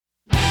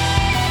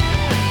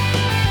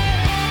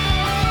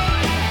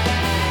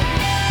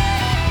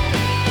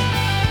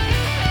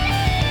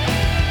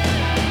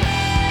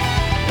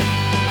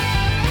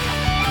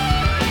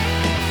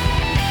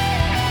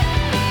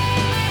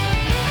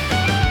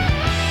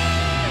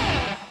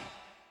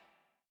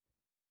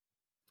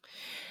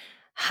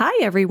Hi,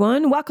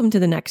 everyone. Welcome to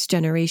The Next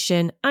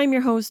Generation. I'm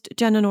your host,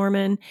 Jenna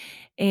Norman,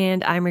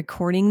 and I'm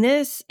recording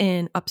this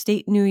in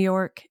upstate New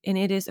York, and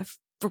it is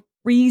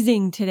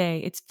freezing today.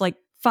 It's like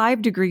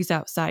 5 degrees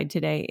outside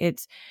today.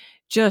 It's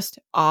just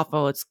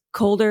awful. It's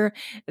colder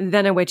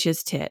than a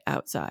witch's tit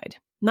outside.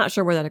 Not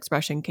sure where that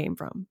expression came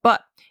from,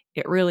 but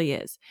it really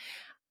is.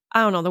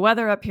 I don't know. The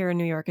weather up here in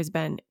New York has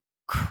been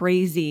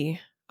crazy.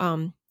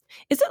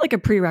 Is it like a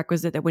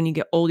prerequisite that when you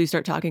get old, you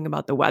start talking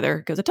about the weather?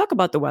 Because I talk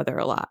about the weather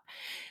a lot.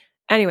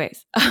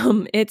 Anyways,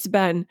 it's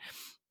been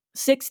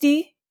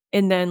 60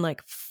 and then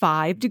like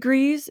 5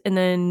 degrees. And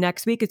then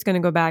next week, it's going to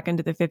go back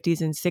into the 50s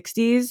and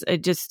 60s.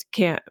 It just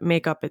can't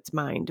make up its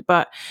mind.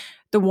 But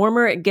the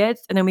warmer it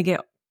gets, and then we get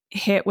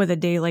hit with a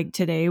day like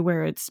today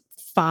where it's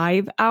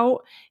 5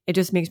 out, it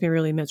just makes me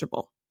really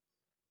miserable.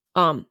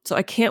 So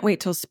I can't wait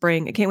till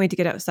spring. I can't wait to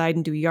get outside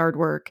and do yard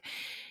work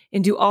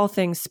and do all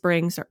things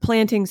spring, start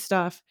planting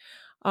stuff.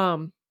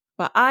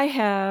 But I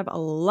have a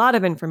lot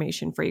of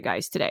information for you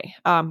guys today.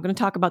 I'm going to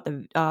talk about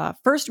the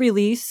first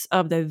release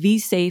of the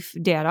V-Safe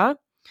data.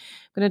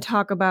 I'm going to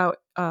talk about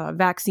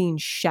vaccine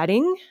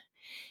shedding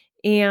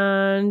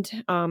and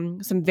some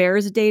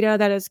VAERS data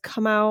that has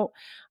come out,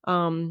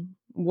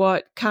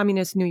 what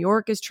communist New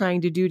York is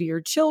trying to do to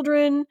your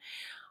children,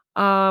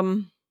 couple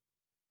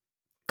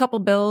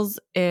bills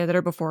that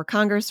are before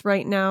Congress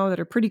right now that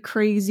are pretty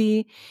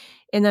crazy.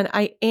 And then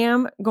I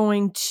am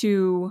going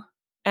to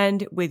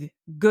end with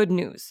good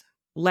news.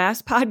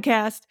 Last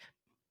podcast,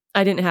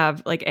 I didn't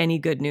have like any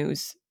good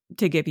news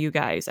to give you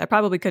guys. I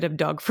probably could have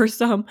dug for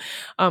some,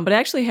 but I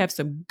actually have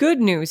some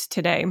good news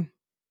today.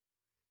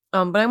 But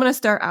I'm going to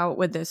start out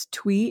with this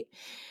tweet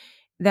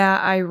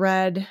that I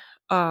read,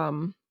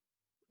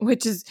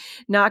 which is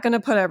not going to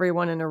put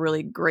everyone in a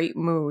really great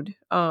mood.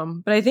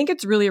 But I think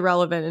it's really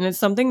relevant, and it's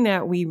something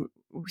that we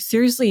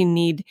seriously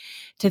need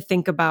to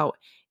think about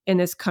in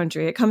this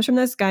country. It comes from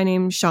this guy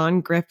named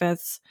Sean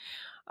Griffiths.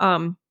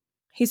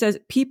 He says,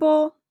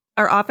 people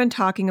are often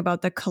talking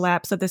about the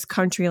collapse of this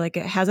country like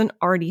it hasn't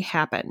already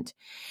happened.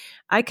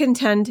 I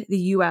contend the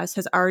U.S.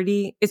 is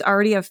already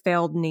a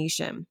failed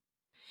nation.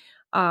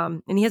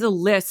 And he has a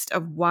list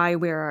of why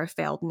we're a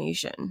failed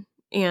nation.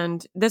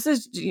 And this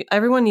is,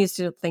 everyone needs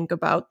to think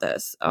about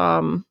this.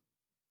 If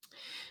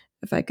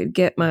I could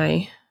get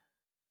my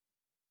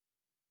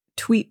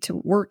tweet to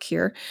work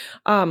here.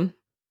 All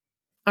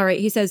right.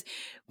 He says,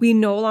 we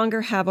no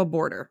longer have a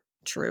border.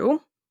 True.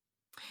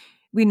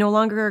 We no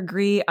longer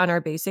agree on our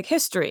basic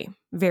history.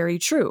 Very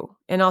true.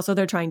 And also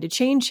they're trying to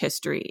change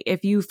history.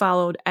 If you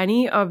followed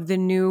any of the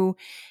new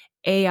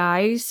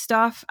AI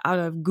stuff out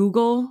of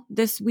Google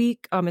this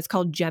week, it's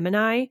called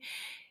Gemini.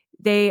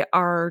 They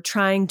are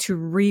trying to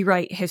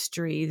rewrite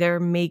history.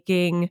 They're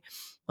making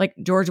like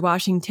George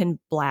Washington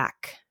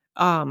black.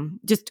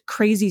 Just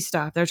crazy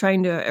stuff. They're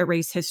trying to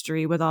erase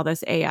history with all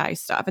this AI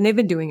stuff. And they've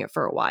been doing it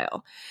for a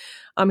while.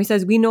 He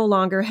says, we no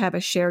longer have a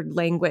shared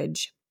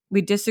language.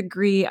 We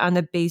disagree on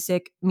the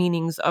basic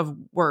meanings of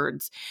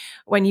words.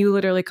 When you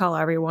literally call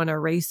everyone a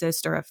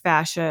racist or a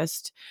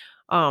fascist,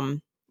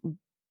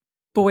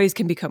 boys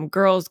can become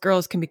girls,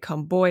 girls can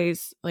become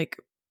boys. Like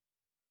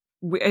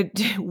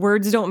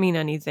words don't mean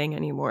anything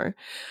anymore.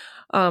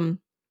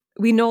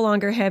 We no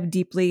longer have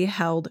deeply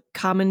held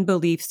common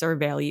beliefs or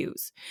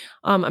values.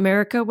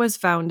 America was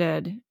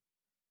founded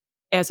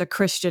as a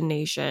Christian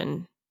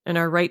nation, and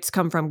our rights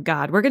come from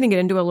God. We're going to get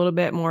into a little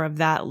bit more of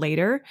that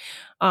later.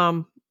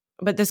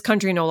 But this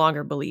country no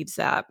longer believes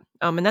that.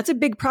 And that's a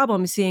big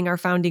problem, seeing our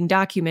founding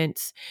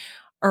documents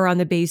are on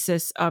the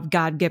basis of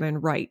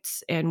God-given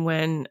rights. And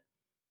when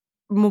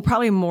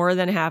probably more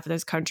than half of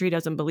this country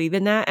doesn't believe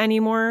in that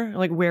anymore,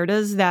 like where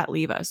does that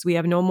leave us? We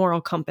have no moral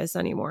compass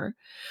anymore.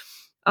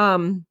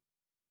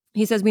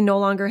 He says we no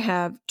longer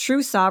have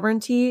true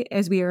sovereignty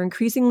as we are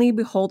increasingly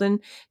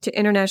beholden to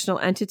international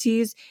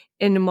entities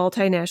and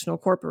multinational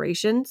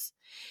corporations.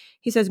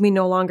 He says we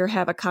no longer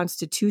have a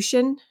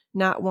constitution,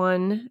 not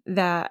one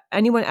that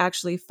anyone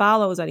actually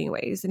follows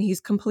anyways. And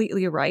he's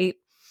completely right.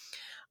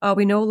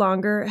 We no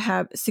longer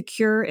have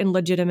secure and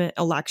legitimate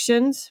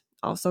elections,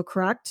 also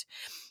correct.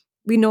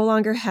 We no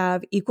longer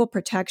have equal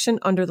protection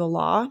under the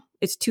law.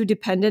 It's too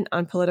dependent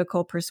on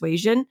political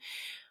persuasion.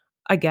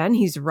 Again,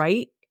 he's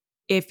right.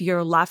 If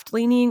you're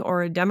left-leaning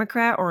or a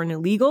Democrat or an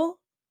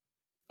illegal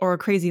or a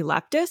crazy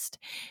leftist,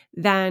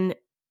 then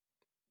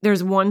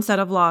there's one set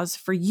of laws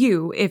for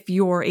you. If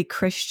you're a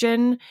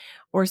Christian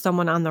or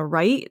someone on the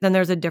right, then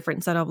there's a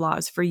different set of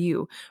laws for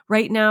you.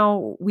 Right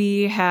now,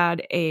 we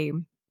had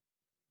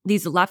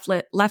these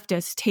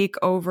leftists take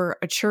over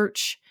a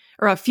church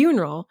or a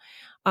funeral.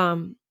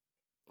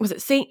 Was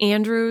it St.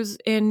 Andrew's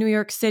in New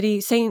York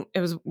City? It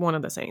was one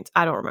of the saints.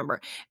 I don't remember.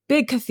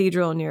 Big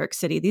cathedral in New York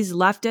City. These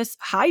leftists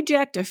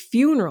hijacked a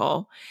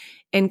funeral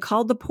and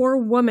called the poor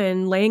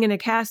woman laying in a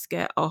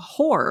casket a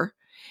whore.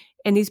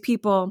 And these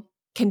people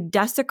can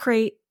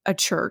desecrate a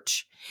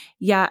church,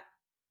 yet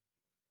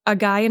a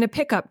guy in a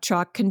pickup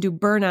truck can do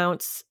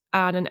burnouts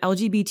on an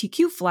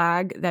LGBTQ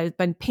flag that has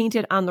been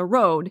painted on the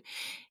road,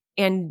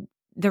 and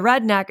the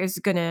redneck is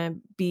going to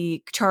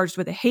be charged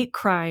with a hate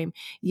crime,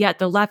 yet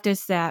the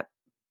leftists that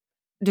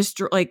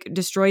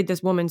destroyed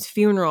this woman's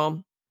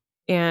funeral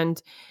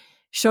and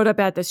showed up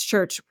at this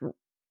church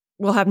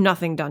will have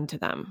nothing done to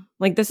them.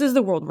 Like, this is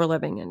the world we're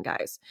living in,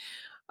 guys.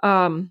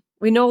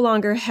 We no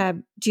longer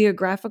have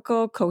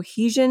geographical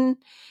cohesion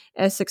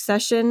as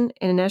succession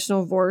and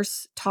national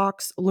divorce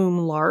talks loom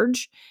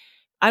large.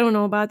 I don't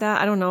know about that.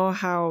 I don't know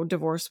how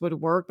divorce would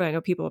work, but I know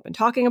people have been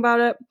talking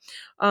about it.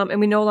 And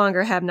we no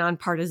longer have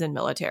nonpartisan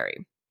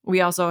military.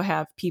 We also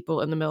have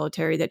people in the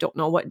military that don't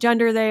know what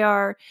gender they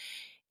are,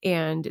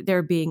 and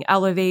they're being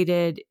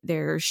elevated.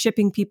 They're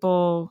shipping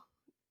people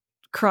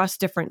across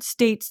different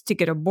states to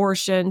get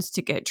abortions,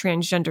 to get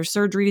transgender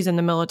surgeries, and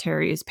the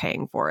military is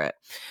paying for it.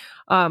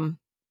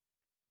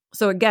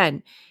 So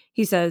again,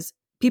 he says,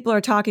 people are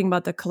talking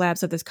about the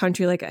collapse of this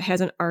country like it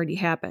hasn't already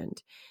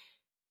happened.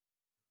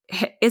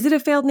 Is it a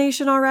failed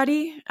nation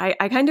already?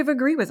 I kind of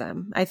agree with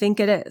him. I think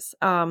it is.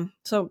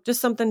 So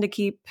just something to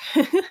keep,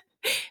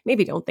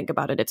 maybe don't think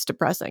about it. It's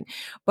depressing.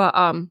 But,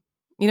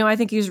 I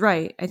think he's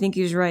right.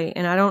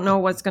 And I don't know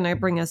what's going to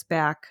bring us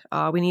back.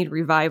 We need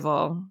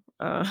revival.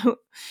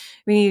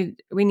 We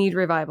need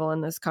revival in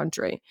this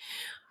country.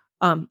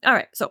 All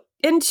right. So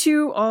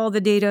into all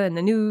the data and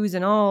the news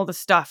and all the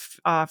stuff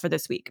for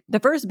this week. The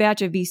first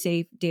batch of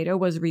VSafe data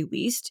was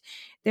released.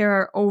 There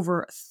are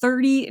over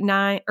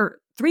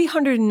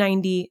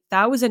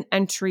 390,000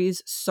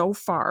 entries so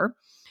far,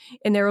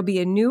 and there will be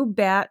a new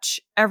batch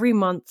every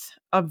month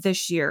of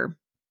this year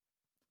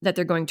that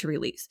they're going to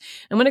release.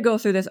 I'm going to go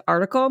through this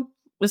article.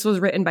 This was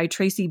written by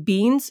Tracy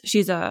Beans.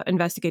 She's an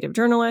investigative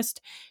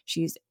journalist.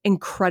 She's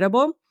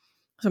incredible.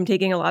 So I'm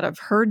taking a lot of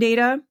her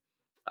data.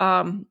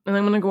 And I'm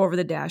going to go over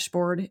the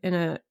dashboard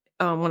when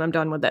I'm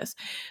done with this.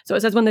 So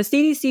it says, when the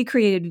CDC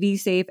created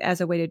VSafe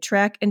as a way to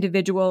track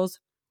individuals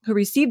who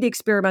received the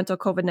experimental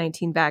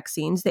COVID-19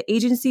 vaccines, the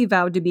agency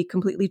vowed to be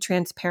completely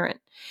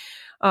transparent.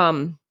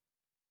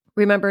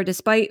 Remember,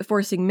 despite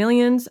forcing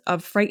millions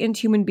of frightened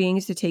human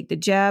beings to take the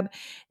jab,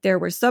 there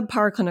were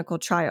subpar clinical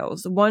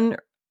trials. One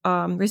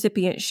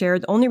recipient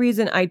shared, the only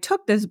reason I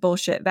took this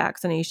bullshit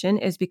vaccination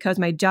is because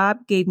my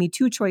job gave me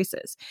two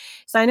choices: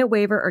 sign a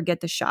waiver or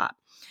get the shot.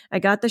 I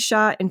got the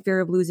shot in fear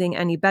of losing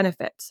any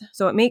benefits.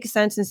 So it makes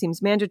sense and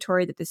seems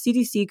mandatory that the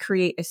CDC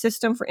create a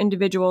system for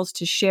individuals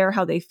to share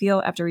how they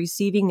feel after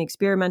receiving the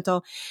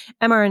experimental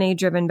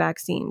mRNA-driven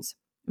vaccines.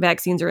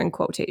 Vaccines are in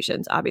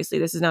quotations. Obviously,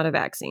 this is not a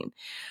vaccine.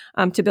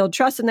 To build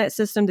trust in that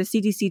system, the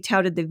CDC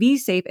touted the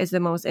VSafe as the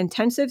most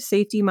intensive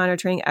safety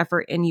monitoring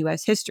effort in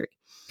U.S. history.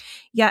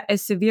 Yet,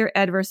 as severe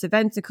adverse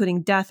events,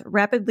 including death,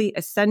 rapidly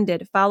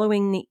ascended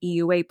following the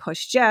EUA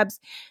push jabs,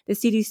 the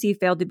CDC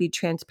failed to be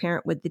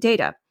transparent with the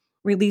data,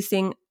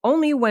 releasing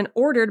only when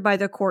ordered by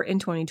the court in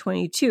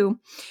 2022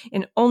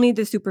 and only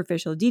the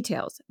superficial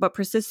details. But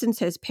persistence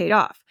has paid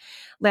off.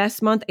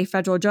 Last month, a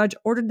federal judge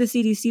ordered the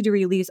CDC to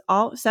release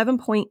all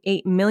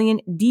 7.8 million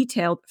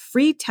detailed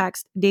free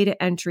text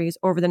data entries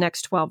over the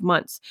next 12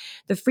 months.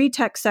 The free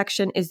text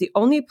section is the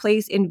only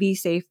place in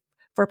VSafe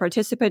for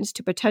participants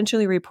to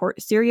potentially report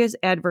serious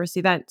adverse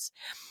events.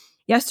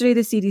 Yesterday,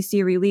 the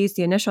CDC released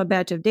the initial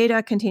batch of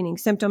data containing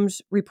symptoms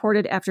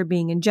reported after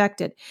being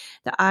injected.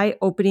 The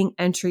eye-opening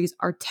entries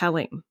are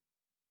telling.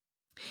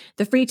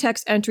 The free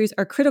text entries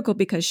are critical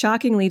because,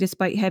 shockingly,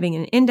 despite having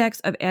an index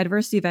of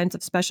adverse events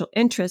of special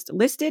interest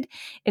listed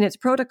in its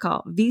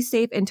protocol,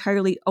 VSafe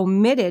entirely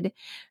omitted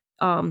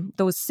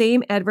those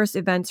same adverse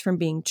events from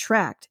being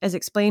tracked, as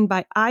explained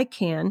by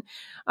ICANN,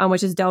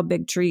 which is Del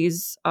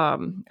Bigtree's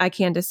I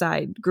Can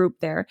Decide group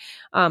there.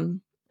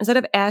 Instead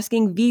of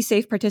asking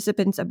VSafe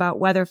participants about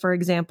whether, for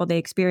example, they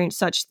experienced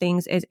such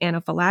things as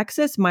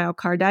anaphylaxis,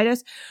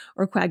 myocarditis,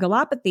 or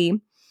coagulopathy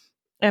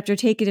after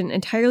taking an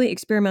entirely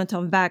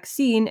experimental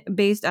vaccine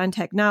based on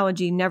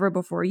technology never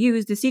before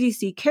used, the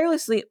CDC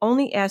carelessly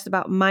only asked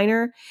about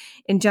minor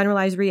and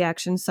generalized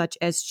reactions such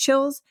as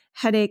chills,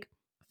 headache,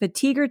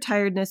 fatigue or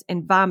tiredness,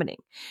 and vomiting.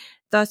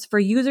 Thus, for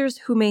users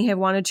who may have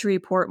wanted to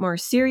report more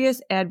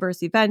serious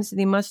adverse events,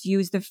 they must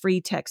use the free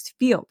text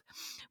field,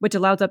 which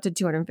allows up to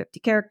 250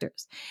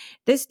 characters.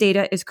 This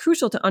data is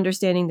crucial to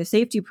understanding the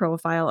safety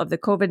profile of the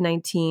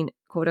COVID-19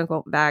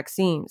 quote-unquote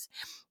vaccines.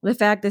 The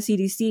fact the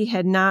CDC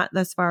had not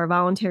thus far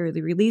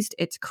voluntarily released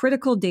its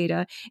critical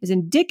data is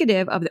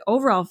indicative of the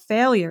overall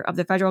failure of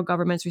the federal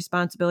government's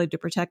responsibility to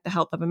protect the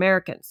health of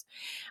Americans.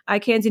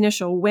 ICANN's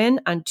initial win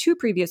on two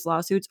previous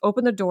lawsuits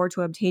opened the door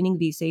to obtaining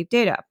VSafe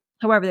data.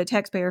 However, the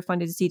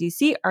taxpayer-funded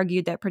CDC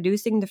argued that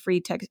producing the free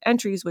text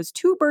entries was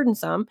too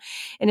burdensome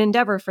an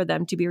endeavor for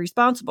them to be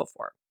responsible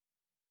for.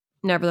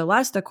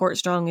 Nevertheless, the court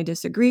strongly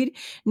disagreed,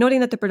 noting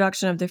that the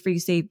production of the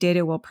VSafe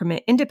data will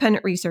permit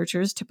independent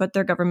researchers to put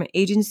their government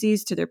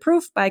agencies to their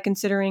proof by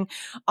considering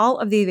all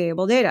of the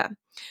available data.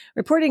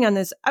 Reporting on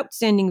this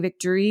outstanding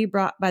victory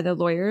brought by the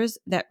lawyers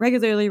that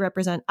regularly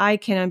represent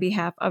ICANN on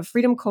behalf of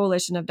Freedom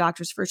Coalition of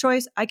Doctors for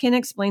Choice, ICANN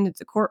explained that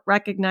the court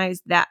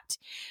recognized that,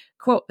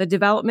 quote, the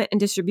development and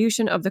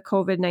distribution of the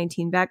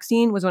COVID-19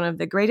 vaccine was one of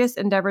the greatest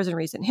endeavors in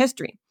recent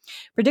history.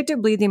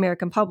 Predictably, the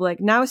American public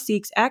now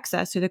seeks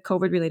access to the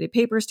COVID-related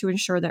papers to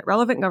ensure that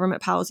relevant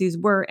government policies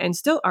were and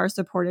still are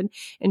supported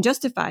and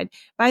justified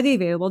by the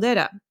available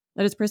data.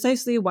 That is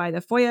precisely why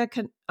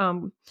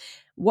the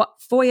what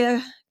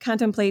FOIA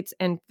contemplates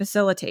and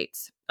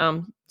facilitates.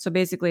 So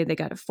basically, they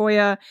got a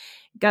FOIA,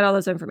 got all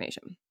this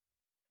information.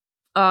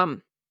 All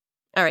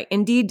right.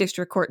 Indeed,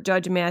 District Court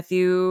Judge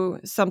Matthew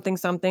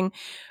something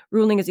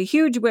ruling is a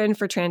huge win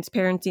for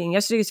transparency. In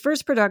yesterday's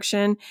first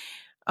production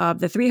of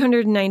the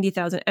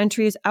 390,000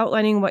 entries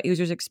outlining what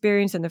users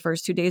experienced in the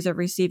first 2 days of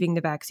receiving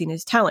the vaccine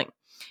is telling.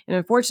 And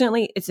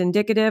unfortunately, it's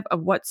indicative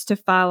of what's to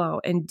follow.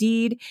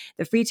 Indeed,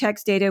 the free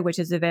text data, which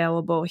is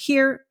available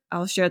here,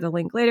 I'll share the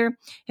link later,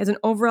 has an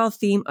overall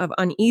theme of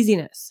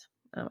uneasiness.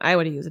 I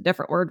would use a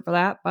different word for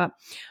that, but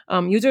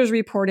users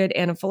reported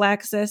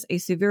anaphylaxis, a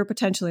severe,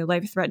 potentially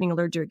life-threatening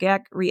allergic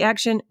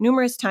reaction,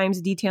 numerous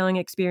times detailing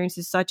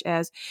experiences such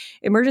as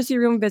emergency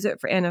room visit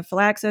for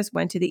anaphylaxis,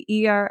 went to the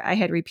ER, I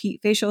had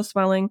repeat facial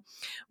swelling.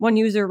 One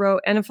user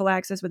wrote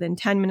anaphylaxis within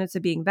 10 minutes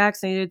of being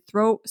vaccinated,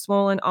 throat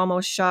swollen,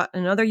 almost shut.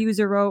 Another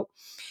user wrote,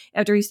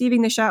 after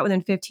receiving the shot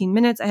within 15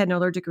 minutes, I had an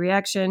allergic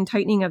reaction,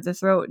 tightening of the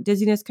throat,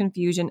 dizziness,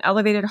 confusion,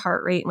 elevated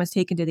heart rate, and was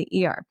taken to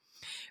the ER.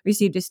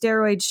 Received a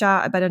steroid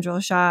shot, a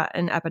Benadryl shot,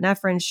 an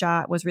epinephrine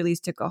shot, was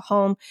released to go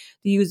home.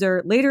 The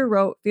user later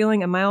wrote,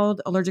 feeling a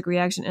mild allergic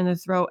reaction in the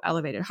throat,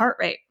 elevated heart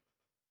rate.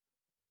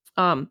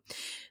 So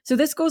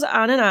this goes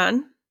on and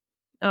on.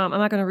 I'm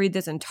not going to read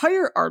this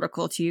entire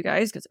article to you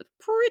guys because it's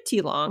pretty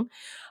long.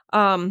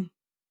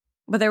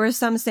 But there was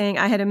some saying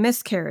I had a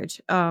miscarriage.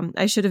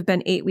 I should have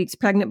been 8 weeks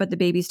pregnant, but the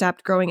baby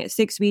stopped growing at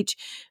 6 weeks,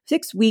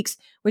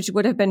 which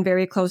would have been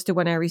very close to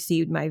when I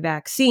received my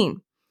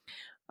vaccine.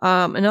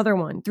 Another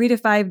one, 3 to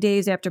 5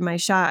 days after my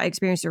shot, I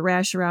experienced a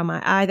rash around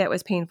my eye that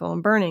was painful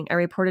and burning. I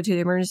reported to the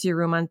emergency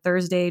room on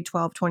Thursday,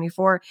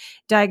 12/24,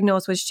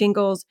 diagnosed with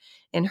shingles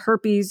and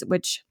herpes,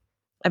 which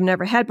I've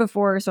never had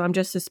before, so I'm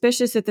just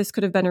suspicious that this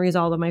could have been a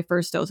result of my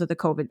first dose of the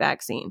COVID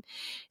vaccine.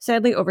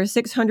 Sadly, over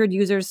 600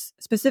 users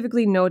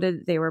specifically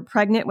noted they were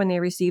pregnant when they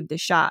received the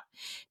shot.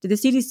 Did the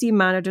CDC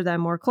monitor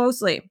them more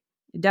closely?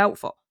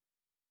 Doubtful.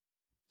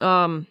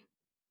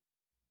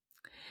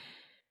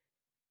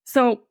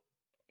 So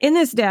in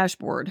this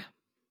dashboard,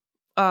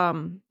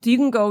 so you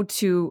can go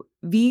to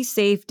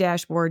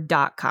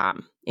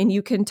vsafedashboard.com and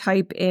you can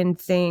type in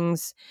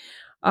things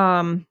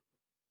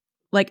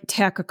like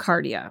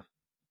tachycardia,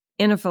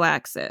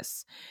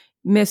 anaphylaxis,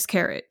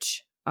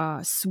 miscarriage,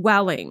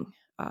 swelling,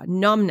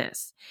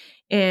 numbness,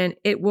 and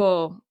it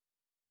will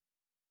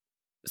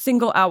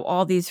single out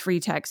all these free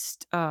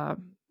text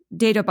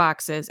data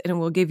boxes, and it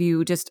will give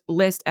you just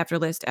list after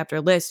list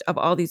after list of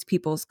all these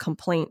people's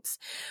complaints.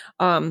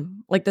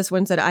 Like this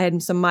one said, I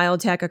had some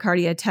mild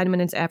tachycardia 10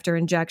 minutes after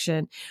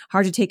injection,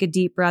 hard to take a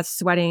deep breath,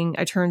 sweating.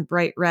 I turned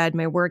bright red.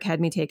 My work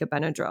had me take a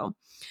Benadryl.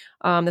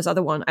 This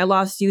other one, I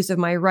lost use of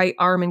my right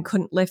arm and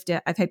couldn't lift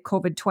it. I've had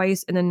COVID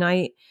twice in the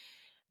night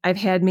I've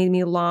had made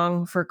me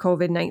long for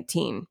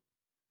COVID-19.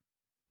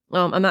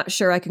 I'm not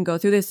sure I can go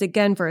through this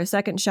again for a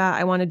second shot.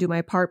 I want to do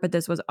my part, but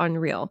this was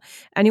unreal.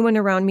 Anyone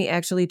around me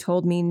actually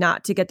told me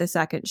not to get the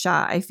second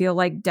shot. I feel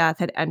like death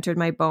had entered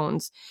my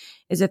bones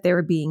as if they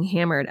were being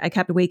hammered. I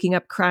kept waking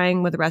up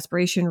crying with a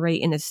respiration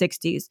rate in the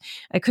 60s.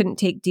 I couldn't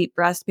take deep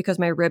breaths because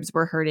my ribs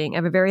were hurting. I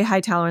have a very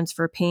high tolerance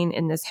for pain,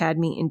 and this had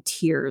me in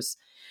tears.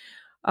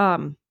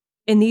 And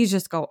these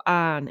just go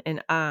on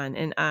and on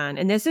and on.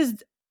 And this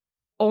is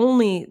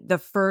only the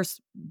first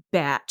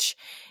batch,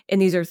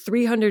 and these are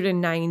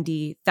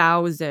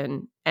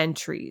 390,000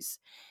 entries.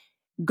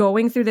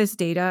 Going through this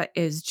data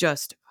is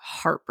just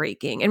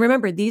heartbreaking. And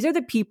remember, these are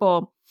the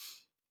people,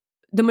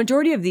 the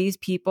majority of these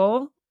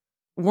people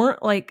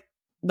weren't like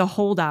the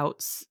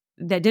holdouts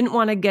that didn't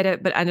want to get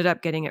it but ended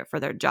up getting it for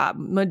their job.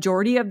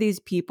 Majority of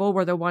these people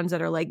were the ones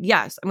that are like,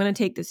 yes, I'm going to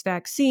take this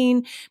vaccine,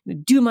 I'm going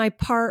to do my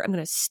part, I'm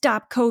going to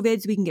stop COVID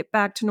so we can get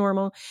back to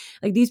normal.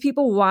 Like these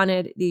people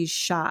wanted these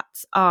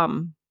shots.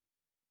 And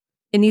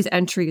these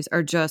entries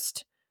are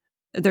just,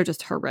 they're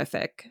just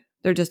horrific.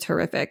 They're just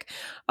horrific.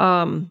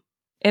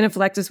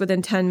 Anaphylaxis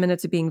within 10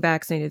 minutes of being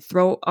vaccinated,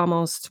 throat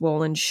almost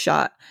swollen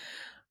shut.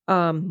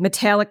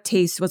 Metallic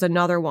taste was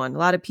another one. A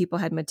lot of people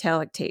had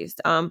metallic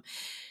taste.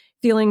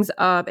 Feelings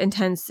of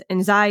intense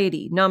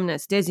anxiety,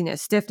 numbness,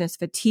 dizziness, stiffness,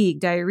 fatigue,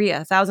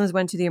 diarrhea. Thousands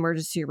went to the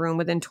emergency room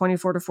within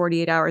 24 to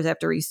 48 hours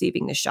after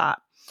receiving the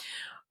shot.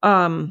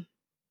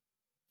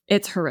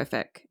 It's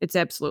horrific. It's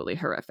absolutely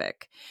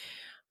horrific.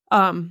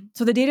 So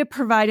the data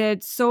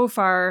provided so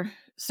far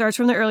starts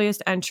from the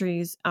earliest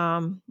entries.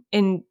 And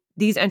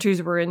these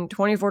entries were in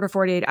 24 to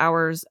 48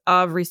 hours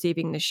of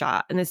receiving the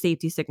shot, and the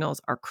safety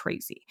signals are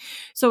crazy.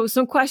 So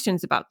some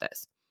questions about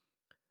this.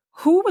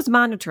 Who was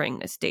monitoring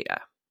this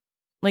data?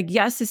 Like,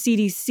 yes, the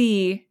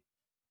CDC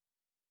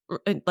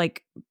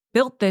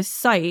built this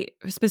site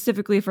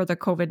specifically for the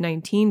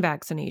COVID-19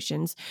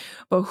 vaccinations,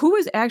 but who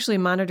was actually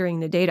monitoring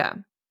the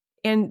data?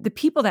 And the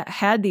people that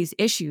had these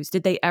issues,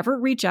 did they ever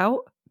reach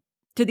out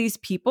to these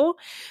people?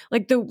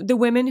 Like the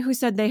women who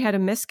said they had a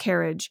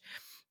miscarriage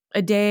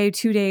a day,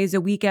 2 days, a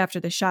week after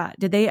the shot,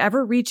 did they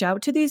ever reach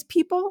out to these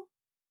people?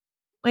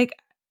 Like,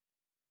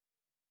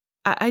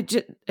 I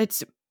just,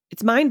 it's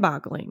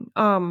mind-boggling.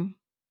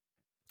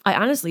 I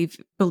honestly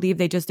believe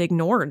they just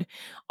ignored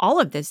all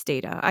of this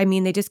data. I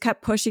mean, they just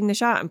kept pushing the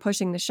shot and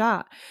pushing the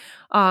shot.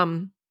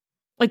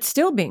 It's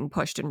still being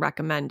pushed and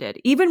recommended,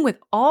 even with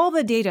all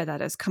the data that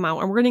has come out.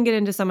 And we're going to get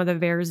into some of the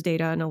VAERS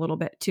data in a little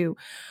bit too.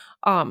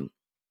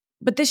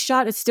 But this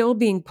shot is still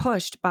being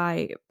pushed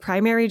by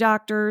primary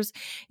doctors.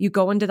 You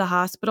go into the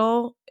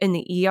hospital in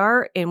the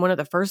ER, and one of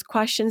the first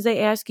questions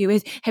they ask you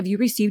is, have you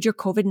received your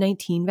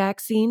COVID-19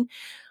 vaccine?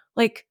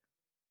 Like,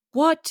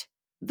 what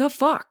the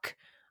fuck?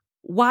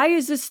 Why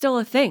is this still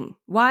a thing?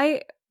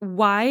 Why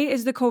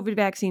is the COVID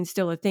vaccine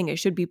still a thing? It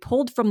should be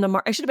pulled from the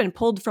market. It should have been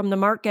pulled from the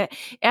market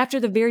after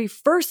the very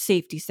first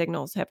safety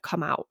signals have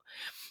come out.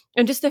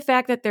 And just the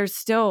fact that there's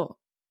still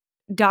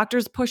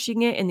doctors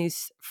pushing it in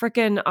these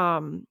freaking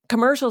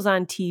commercials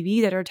on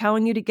TV that are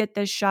telling you to get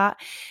this shot,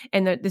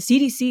 and the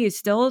CDC is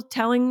still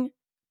telling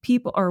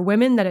people or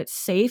women that it's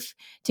safe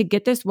to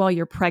get this while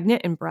you're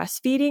pregnant and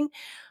breastfeeding.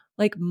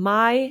 Like,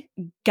 my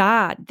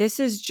God, this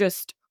is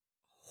just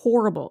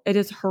horrible. It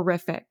is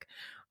horrific.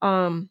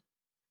 And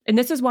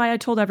this is why I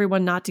told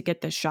everyone not to get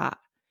this shot.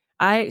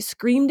 I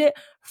screamed it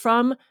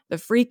from the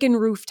freaking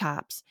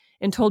rooftops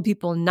and told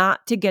people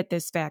not to get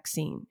this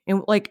vaccine.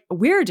 And like,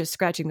 we're just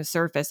scratching the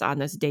surface on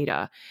this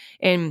data.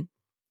 And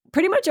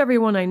pretty much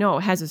everyone I know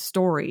has a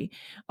story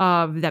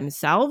of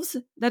themselves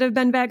that have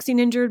been vaccine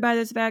injured by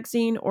this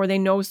vaccine, or they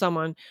know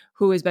someone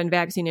who has been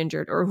vaccine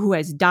injured or who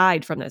has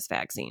died from this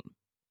vaccine.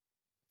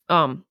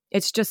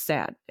 It's just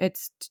sad.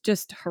 It's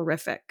just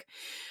horrific.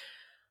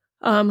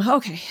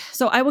 Okay,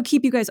 so I will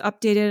keep you guys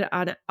updated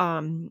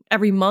on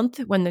every month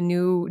when the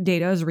new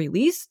data is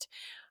released.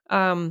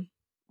 But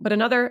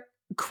another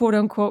quote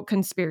unquote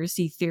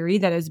conspiracy theory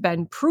that has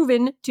been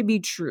proven to be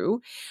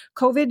true,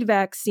 COVID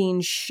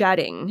vaccine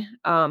shedding.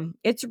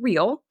 It's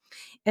real.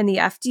 And the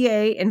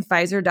FDA and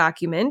Pfizer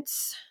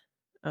documents,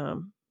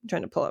 I'm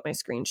trying to pull up my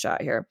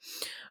screenshot here.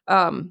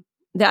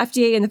 The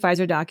FDA and the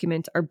Pfizer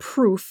documents are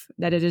proof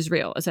that it is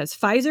real. It says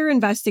Pfizer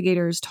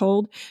investigators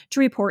told to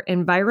report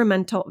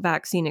environmental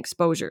vaccine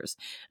exposures.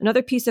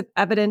 Another piece of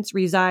evidence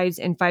resides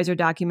in Pfizer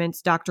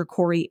documents, Dr.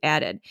 Corey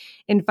added.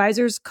 In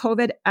Pfizer's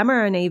COVID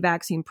mRNA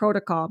vaccine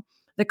protocol,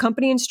 the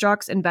company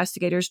instructs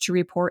investigators to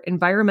report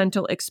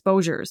environmental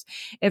exposures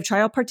if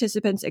trial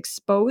participants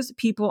expose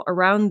people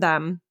around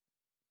them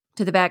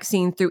to the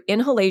vaccine through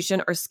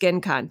inhalation or skin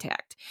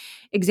contact.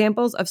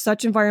 Examples of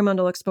such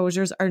environmental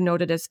exposures are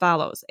noted as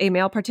follows. A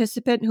male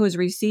participant who is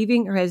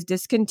receiving or has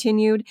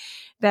discontinued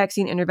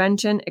vaccine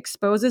intervention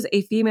exposes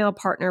a female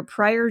partner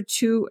prior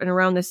to and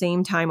around the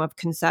same time of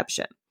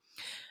conception.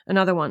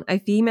 Another one, a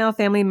female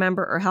family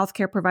member or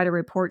healthcare provider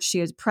reports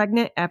she is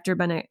pregnant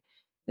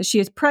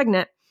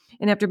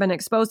and after been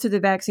exposed to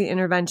the vaccine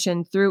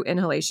intervention through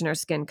inhalation or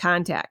skin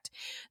contact.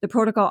 The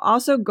protocol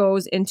also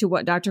goes into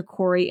what Dr.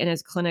 Corey and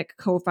his clinic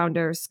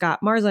co-founder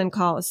Scott Marsland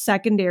call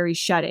secondary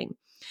shedding.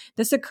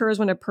 This occurs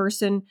when a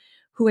person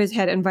who has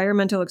had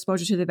environmental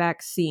exposure to the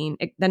vaccine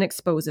then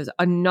exposes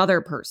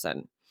another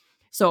person.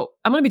 So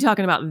I'm going to be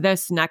talking about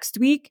this next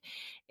week.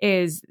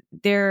 Is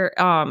there?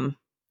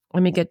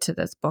 Let me get to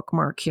this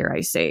bookmark here I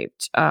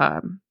saved.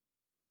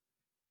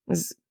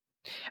 This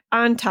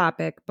on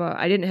topic, but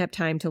I didn't have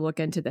time to look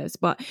into this.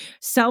 But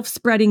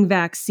self-spreading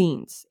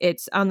vaccines.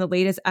 It's on the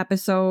latest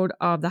episode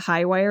of The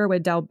Highwire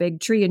with Del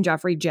Bigtree and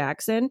Jeffrey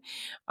Jackson.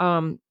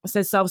 It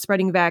says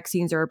self-spreading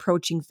vaccines are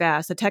approaching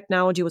fast. The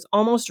technology was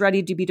almost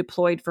ready to be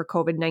deployed for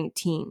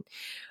COVID-19.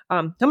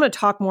 I'm going to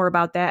talk more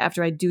about that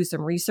after I do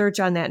some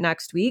research on that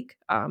next week.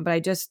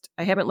 But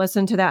I haven't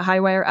listened to that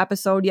Highwire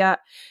episode yet.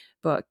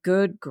 But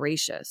good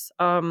gracious.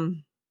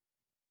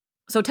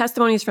 So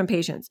testimonies from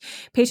patients.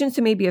 Patients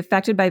who may be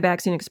affected by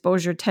vaccine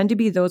exposure tend to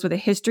be those with a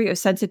history of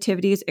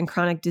sensitivities and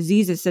chronic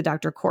diseases, said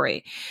Dr.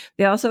 Corey.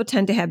 They also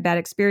tend to have bad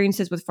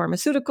experiences with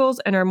pharmaceuticals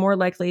and are more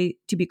likely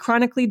to be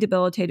chronically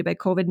debilitated by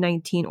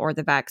COVID-19 or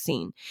the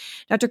vaccine.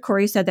 Dr.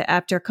 Corey said that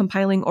after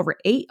compiling over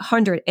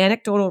 800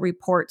 anecdotal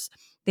reports,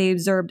 they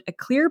observed a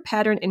clear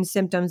pattern in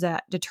symptoms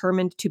that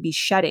determined to be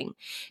shedding.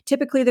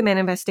 Typically, the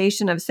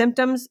manifestation of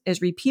symptoms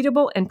is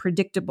repeatable and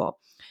predictable,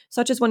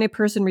 such as when a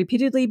person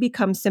repeatedly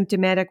becomes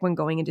symptomatic when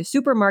going into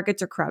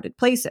supermarkets or crowded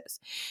places.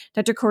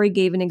 Dr. Corey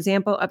gave an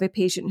example of a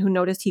patient who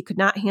noticed he could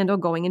not handle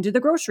going into the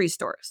grocery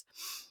stores.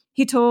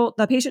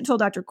 The patient told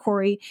Dr.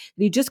 Corey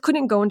that he just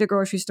couldn't go into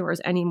grocery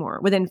stores anymore.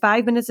 Within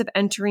 5 minutes of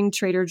entering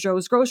Trader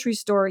Joe's grocery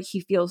store,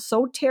 he feels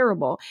so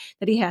terrible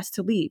that he has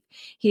to leave.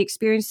 He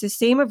experienced the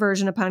same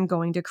aversion upon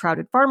going to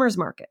crowded farmers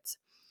markets.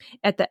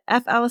 At the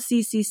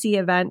FLCCC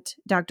event,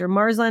 Dr.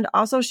 Marsland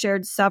also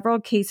shared several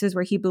cases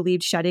where he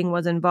believed shedding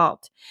was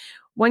involved.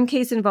 One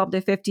case involved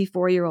a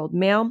 54-year-old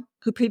male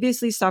who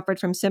previously suffered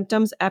from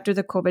symptoms after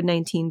the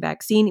COVID-19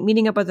 vaccine,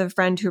 meeting up with a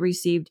friend who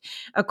received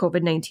a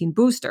COVID-19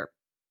 booster.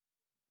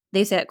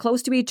 They sat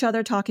close to each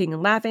other, talking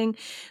and laughing.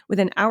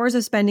 Within hours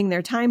of spending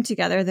their time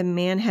together, the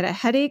man had a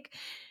headache,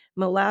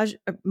 Malaysia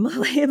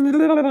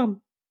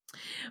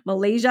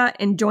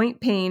and joint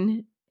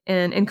pain,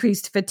 and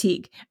increased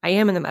fatigue. I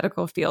am in the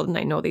medical field and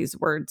I know these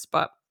words,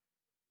 but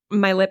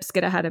my lips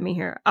get ahead of me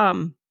here.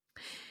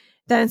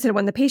 Then said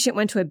when the patient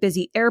went to a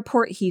busy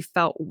airport, he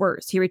felt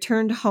worse. He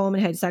returned home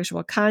and had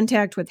sexual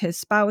contact with his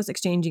spouse,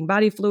 exchanging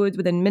body fluids.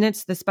 Within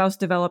minutes, the spouse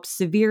developed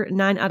severe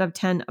 9 out of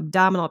 10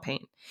 abdominal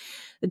pain.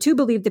 The two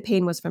believed the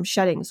pain was from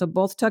shedding, so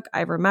both took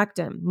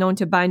ivermectin, known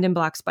to bind and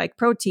block spike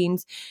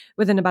proteins.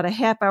 Within about a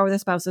half hour, the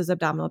spouse's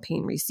abdominal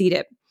pain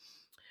receded.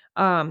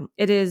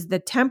 It is the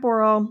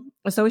temporal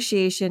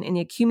association and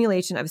the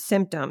accumulation of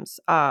symptoms,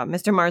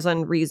 Mr.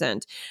 Marsland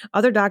reasoned.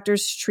 Other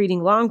doctors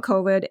treating long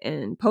COVID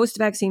and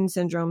post-vaccine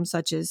syndrome,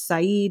 such as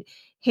Saeed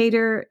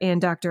Haider and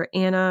Dr.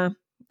 Anna,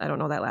 I don't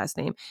know that last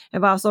name,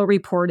 have also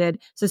reported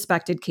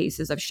suspected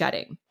cases of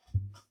shedding.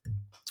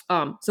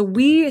 So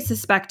we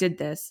suspected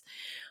this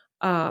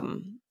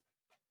early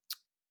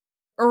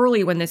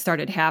when this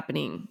started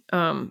happening,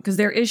 because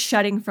there is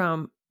shedding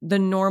from the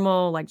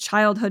normal like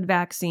childhood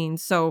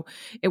vaccines. So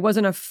it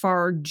wasn't a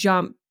far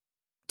jump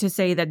to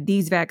say that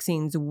these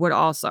vaccines would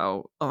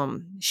also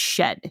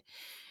shed.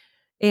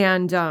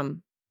 And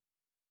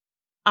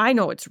I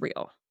know it's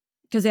real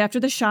because after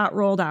the shot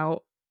rolled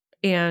out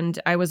and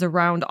I was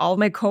around all of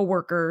my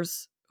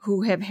coworkers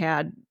who have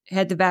had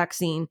the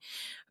vaccine,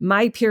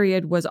 my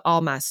period was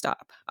all messed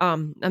up.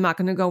 I'm not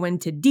going to go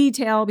into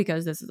detail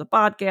because this is a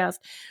podcast,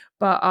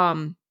 but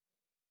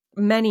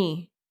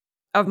many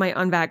of my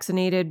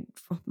unvaccinated,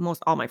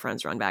 most all my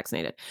friends are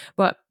unvaccinated,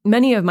 but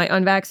many of my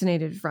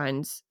unvaccinated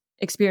friends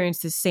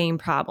experienced the same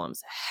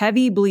problems: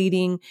 heavy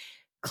bleeding,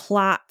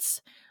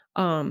 clots,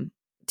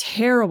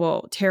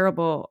 terrible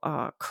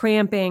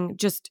cramping,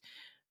 just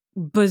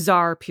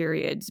bizarre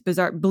periods,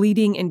 bizarre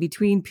bleeding in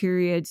between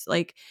periods.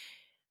 Like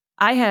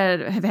I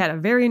have had a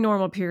very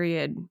normal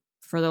period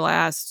for the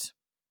last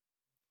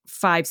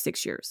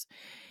 5-6 years.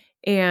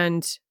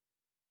 And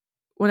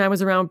when I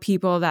was around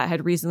people that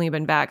had recently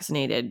been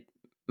vaccinated,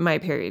 my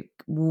period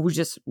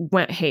just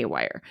went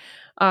haywire.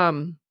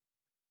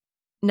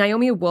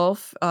 Naomi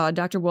Wolf,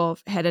 Dr.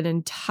 Wolf, had an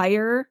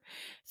entire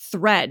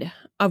thread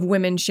of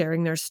women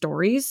sharing their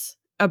stories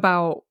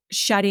about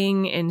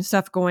shedding and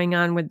stuff going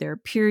on with their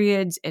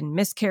periods and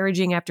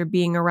miscarriaging after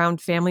being around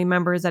family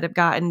members that have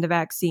gotten the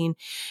vaccine.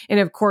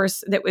 And of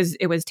course, it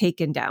was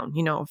taken down.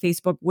 You know,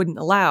 Facebook wouldn't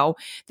allow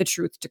the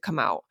truth to come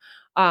out.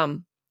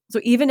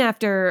 So even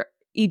after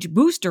each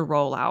booster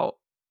rollout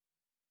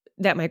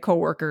that my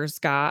coworkers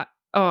got,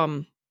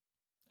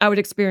 I would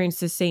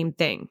experience the same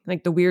thing.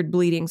 Like the weird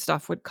bleeding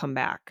stuff would come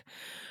back.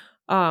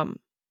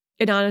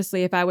 And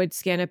honestly, if I would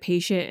scan a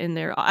patient in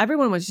there,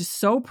 everyone was just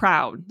so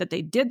proud that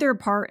they did their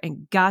part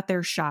and got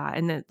their shot.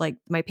 And that like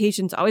my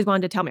patients always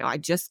wanted to tell me, oh, I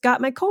just got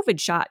my COVID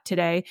shot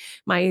today,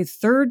 my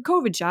 3rd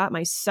COVID shot,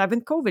 my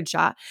 7th COVID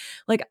shot.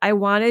 Like I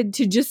wanted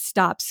to just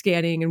stop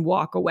scanning and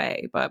walk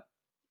away. But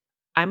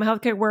I'm a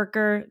healthcare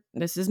worker.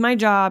 This is my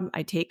job.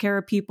 I take care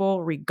of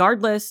people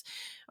regardless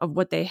of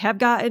what they have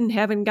gotten,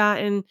 haven't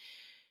gotten.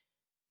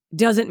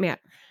 Doesn't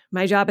matter.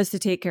 My job is to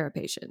take care of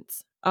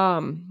patients.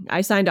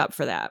 I signed up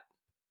for that,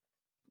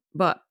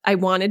 but I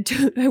wanted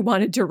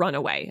to run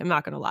away. I'm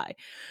not going to lie.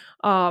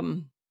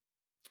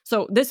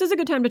 So this is a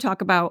good time to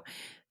talk about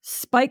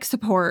spike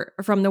support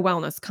from the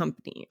wellness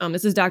company.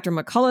 This is Dr.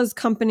 McCullough's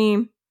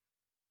company.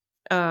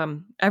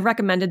 I've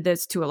recommended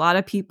this to a lot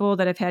of people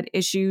that have had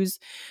issues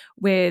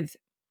with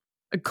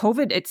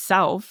COVID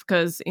itself,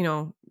 because, you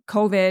know,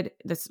 COVID,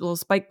 this little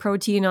spike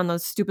protein on the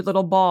stupid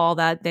little ball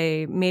that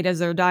they made as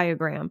their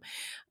diagram.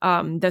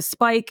 The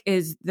spike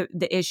is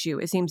the issue.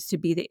 It seems to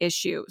be the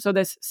issue. So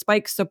this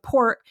spike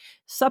support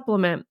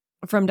supplement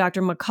from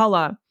Dr.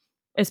 McCullough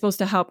is supposed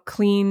to help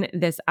clean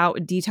this out,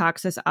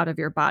 detox this out of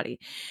your body.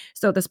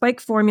 So the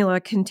spike formula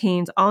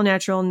contains all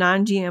natural,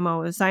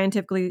 non-GMO,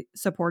 scientifically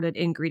supported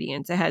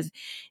ingredients. It has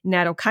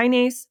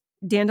nattokinase,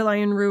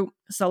 dandelion root,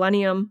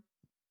 selenium,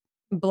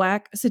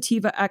 black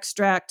sativa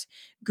extract,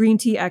 green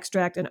tea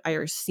extract, and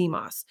Irish sea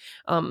moss.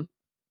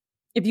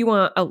 If you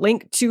want a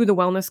link to the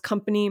wellness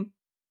company,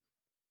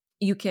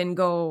 you can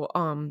go,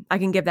 I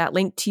can give that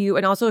link to you.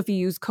 And also if you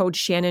use code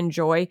Shannon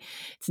Joy,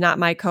 it's not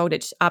my code,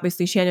 it's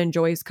obviously Shannon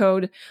Joy's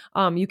code,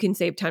 you can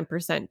save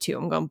 10% too.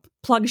 I'm going to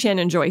plug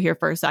Shannon Joy here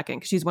for a second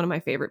because she's one of my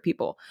favorite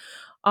people.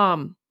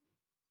 And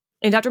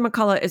Dr.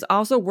 McCullough is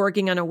also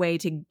working on a way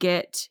to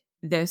get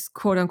this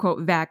quote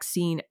unquote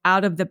vaccine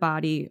out of the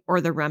body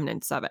or the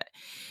remnants of it.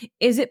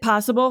 Is it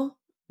possible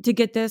to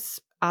get this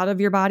out of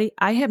your body?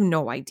 I have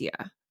no idea.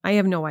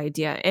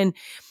 And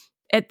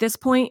at this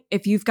point,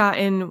 if you've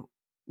gotten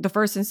the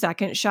 1st and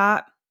 2nd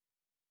shot,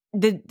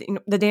 the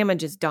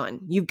damage is done.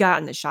 You've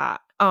gotten the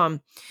shot.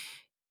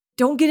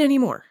 Don't get any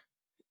more.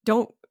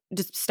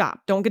 Just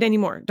stop. Don't get any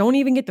more. Don't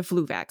even get the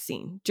flu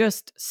vaccine.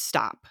 Just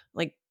stop.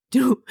 Like,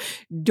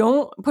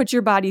 don't put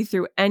your body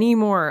through any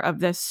more of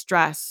this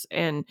stress,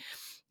 and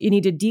you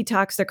need to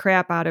detox the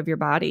crap out of your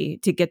body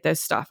to get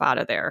this stuff out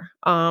of there.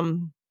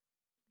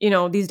 You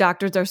know, these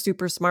doctors are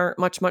super smart,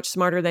 much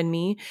smarter than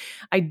me.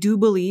 I do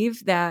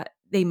believe that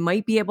they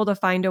might be able to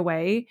find a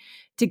way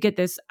to get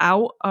this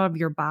out of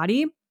your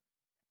body.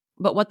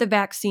 But what the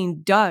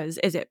vaccine does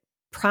is it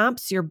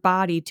prompts your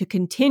body to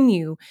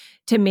continue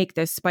to make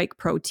this spike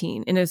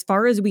protein. And as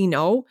far as we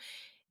know,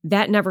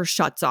 that never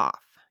shuts off.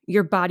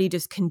 your body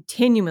just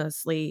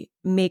continuously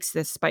makes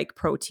this spike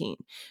protein.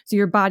 So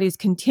your body is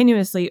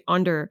continuously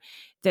under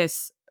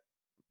this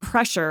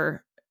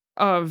pressure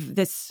of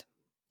this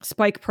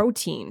spike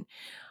protein.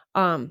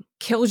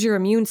 Kills your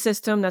immune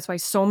system. That's why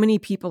so many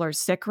people are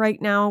sick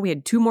right now. We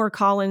had 2 more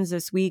call-ins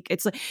this week.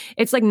 It's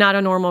like not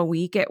a normal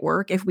week at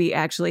work if we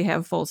actually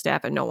have full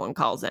staff and no one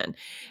calls in.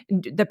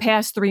 The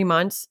past 3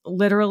 months,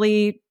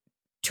 literally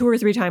 2 or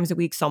 3 times a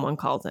week, someone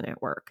calls in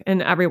at work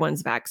and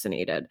everyone's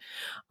vaccinated.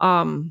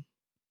 I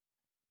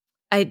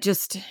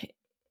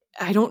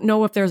don't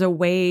know if there's a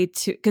way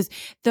to, because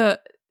the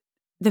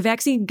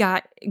vaccine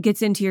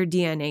gets into your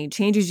DNA,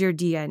 changes your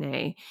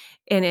DNA,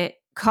 and it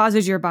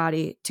causes your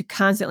body to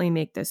constantly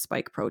make this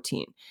spike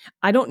protein.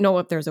 I don't know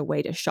if there's a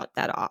way to shut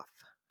that off.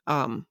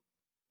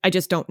 I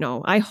just don't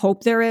know. I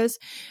hope there is,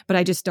 but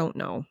I just don't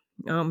know.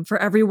 For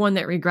everyone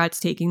that regrets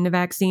taking the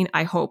vaccine,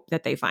 I hope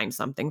that they find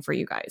something for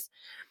you guys.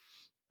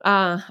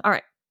 All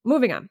right,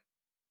 moving on.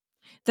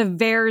 The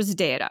VAERS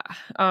data.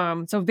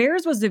 So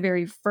VAERS was the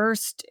very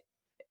first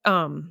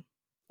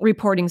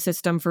reporting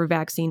system for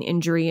vaccine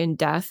injury and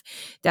death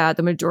that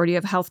the majority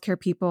of healthcare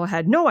people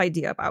had no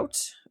idea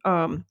about.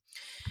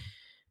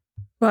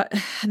 But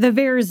the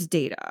VAERS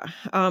data,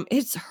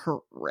 it's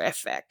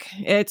horrific.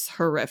 It's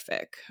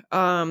horrific.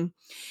 And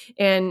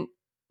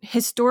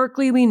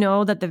historically, we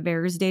know that the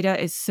VAERS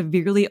data is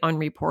severely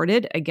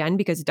unreported, again,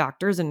 because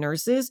doctors and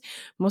nurses,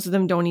 most of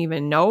them don't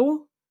even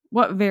know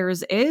what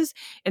VAERS is.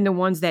 And the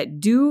ones that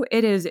do,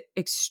 it is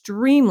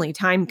extremely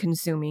time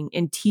consuming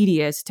and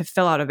tedious to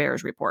fill out a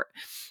VAERS report.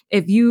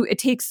 It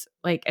takes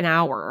like an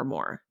hour or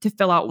more to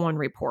fill out one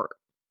report.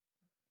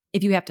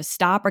 If you have to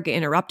stop or get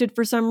interrupted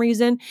for some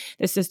reason,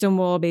 the system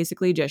will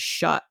basically just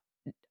shut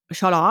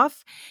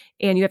off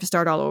and you have to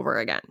start all over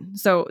again.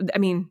 So, I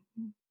mean,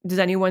 does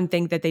anyone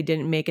think that they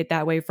didn't make it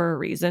that way for a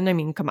reason? I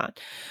mean, come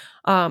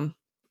on.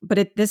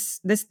 But this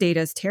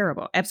data is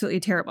terrible, absolutely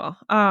terrible.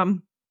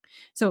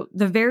 So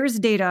the VAERS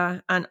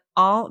data on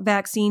all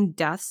vaccine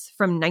deaths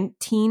from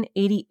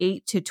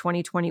 1988 to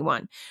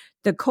 2021.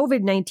 The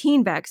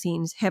COVID-19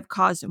 vaccines have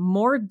caused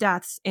more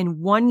deaths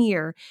in 1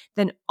 year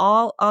than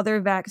all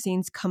other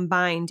vaccines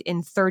combined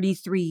in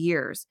 33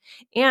 years.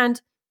 And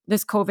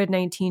this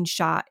COVID-19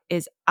 shot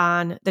is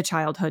on the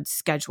childhood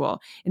schedule,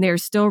 and they are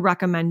still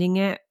recommending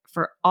it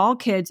for all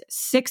kids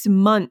 6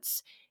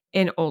 months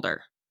and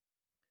older.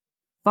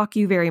 Fuck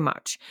you very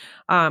much.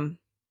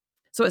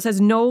 So it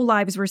says no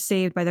lives were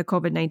saved by the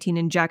COVID-19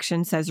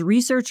 injection, says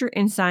researcher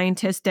and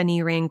scientist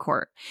Denis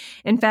Rancourt.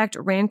 In fact,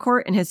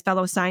 Rancourt and his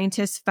fellow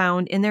scientists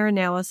found in their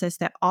analysis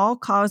that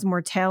all-cause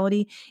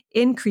mortality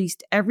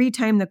increased every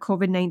time the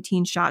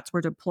COVID-19 shots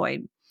were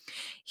deployed.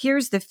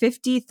 Here's the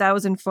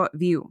 50,000-foot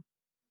view.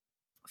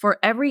 For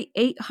every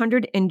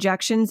 800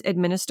 injections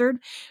administered,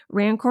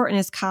 Rancourt and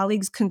his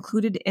colleagues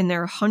concluded in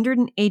their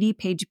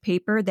 180-page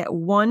paper that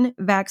 1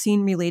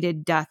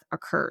 vaccine-related death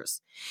occurs.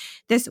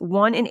 This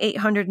 1 in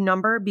 800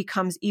 number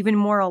becomes even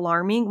more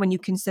alarming when you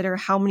consider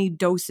how many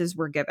doses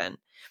were given.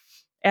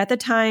 At the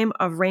time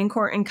of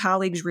Rancourt and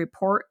colleagues'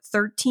 report,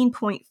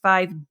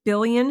 13.5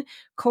 billion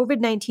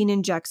COVID-19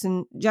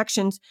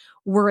 injections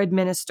were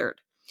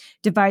administered.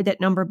 Divide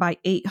that number by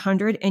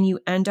 800 and you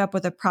end up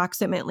with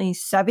approximately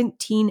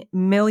 17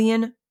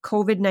 million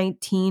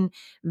COVID-19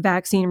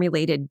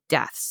 vaccine-related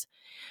deaths.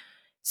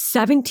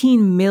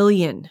 17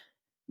 million.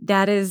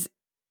 That is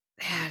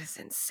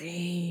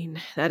insane.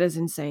 That is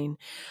insane.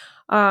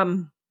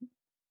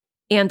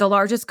 And the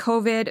largest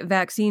COVID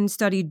vaccine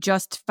study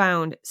just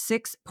found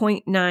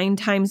 6.9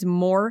 times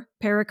more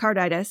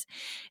pericarditis,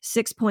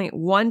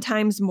 6.1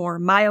 times more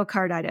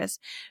myocarditis,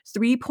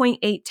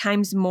 3.8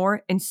 times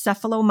more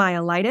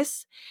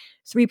encephalomyelitis,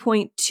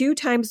 3.2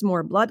 times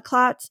more blood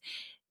clots,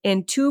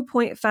 and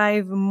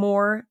 2.5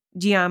 more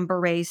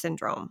Guillain-Barré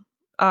syndrome.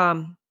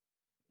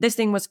 This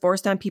thing was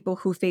forced on people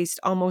who faced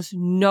almost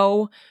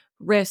no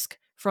risk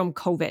from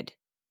COVID.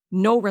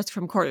 No risk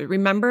from COVID.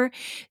 Remember,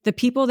 the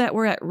people that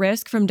were at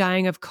risk from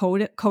dying of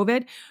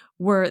COVID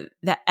were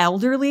the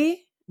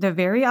elderly, the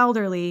very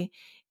elderly,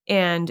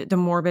 and the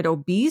morbid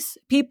obese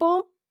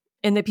people,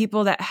 and the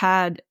people that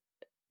had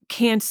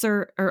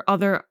cancer or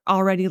other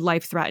already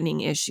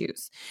life-threatening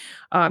issues.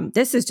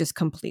 This is just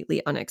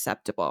completely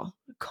unacceptable.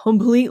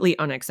 Completely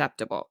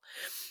unacceptable.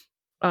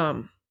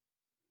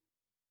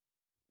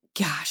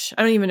 Gosh,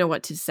 I don't even know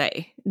what to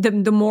say. The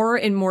more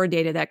and more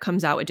data that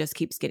comes out, it just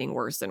keeps getting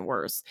worse and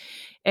worse.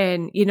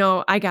 And, you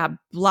know, I got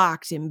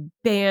blocked and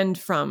banned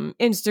from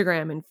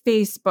Instagram and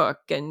Facebook,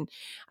 and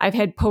I've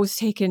had posts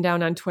taken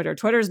down on Twitter.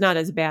 Twitter's not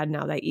as bad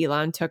now that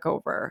Elon took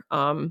over.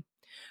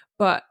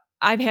 But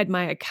I've had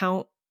my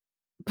account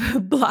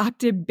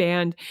blocked and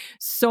banned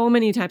so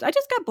many times. I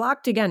just got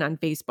blocked again on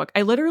Facebook.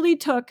 I literally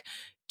took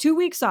 2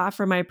 weeks off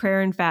from my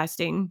prayer and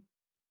fasting.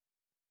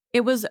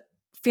 It was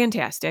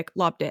fantastic.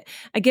 Loved it.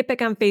 I get back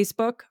on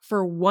Facebook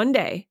for 1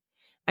 day.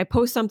 I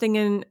post something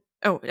in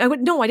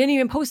No, I didn't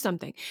even post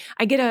something.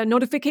 I get a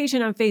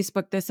notification on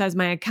Facebook that says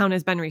my account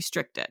has been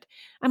restricted.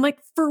 I'm like,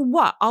 for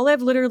what? All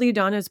I've literally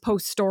done is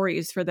post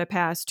stories for the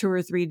past 2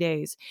 or 3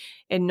 days,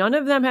 and none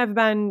of them have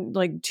been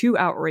like too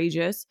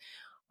outrageous.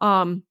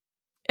 And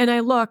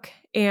I look,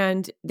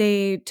 and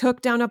they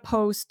took down a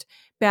post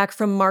back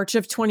from March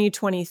of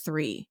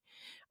 2023.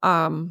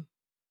 And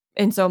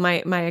so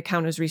my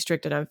account is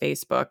restricted on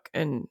Facebook,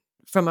 and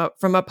from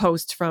a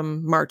post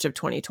from March of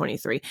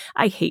 2023.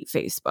 I hate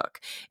Facebook.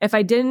 If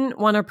I didn't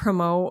want to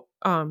promote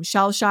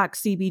Shell Shock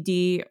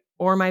CBD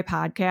or my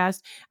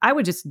podcast, I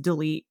would just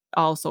delete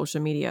all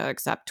social media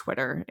except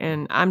Twitter.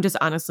 And I'm just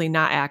honestly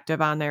not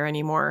active on there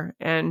anymore.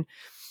 And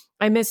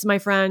I miss my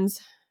friends.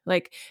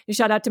 Like,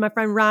 shout out to my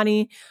friend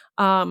Ronnie.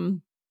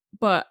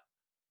 But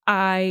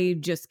I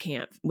just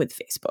can't with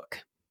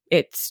Facebook.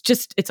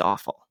 It's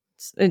awful.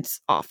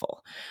 It's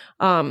awful.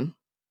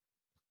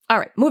 All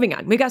right, moving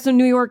on. We got some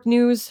New York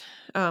news.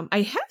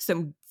 I have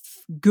some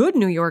good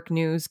New York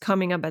news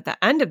coming up at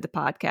the end of the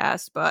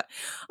podcast, but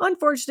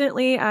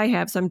unfortunately, I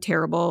have some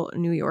terrible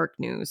New York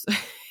news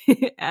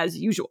as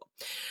usual.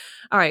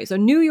 All right, so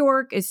New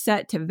York is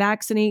set to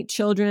vaccinate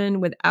children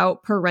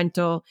without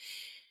parental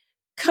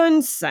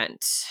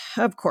consent.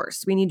 Of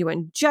course, we need to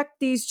inject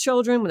these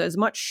children with as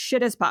much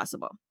shit as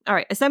possible. All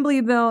right,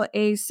 Assembly Bill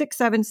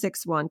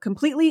A6761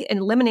 completely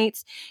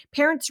eliminates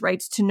parents'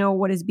 rights to know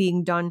what is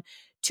being done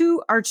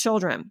to our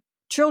children.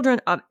 Children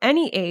of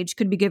any age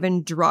could be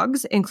given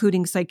drugs,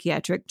 including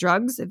psychiatric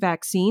drugs,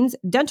 vaccines,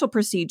 dental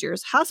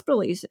procedures,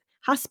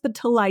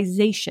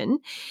 hospitalization,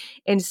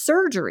 and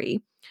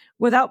surgery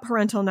without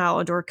parental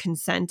knowledge or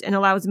consent, and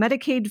allows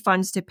Medicaid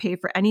funds to pay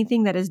for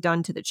anything that is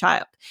done to the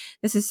child.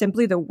 This is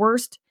simply the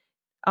worst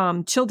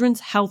children's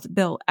health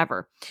bill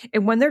ever.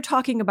 And when they're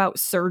talking about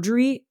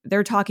surgery,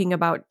 they're talking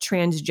about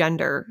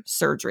transgender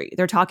surgery.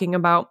 They're talking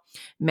about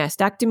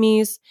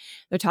mastectomies.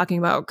 They're talking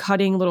about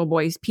cutting little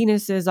boys'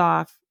 penises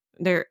off.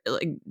 They're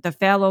like the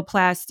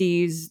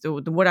phalloplasties,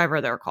 whatever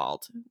they're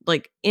called,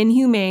 like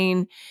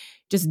inhumane,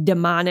 just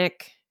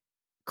demonic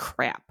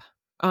crap.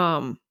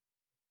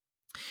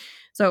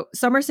 So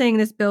some are saying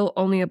this bill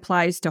only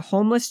applies to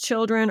homeless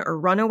children or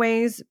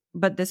runaways,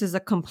 but this is a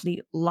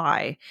complete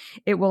lie.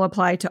 It will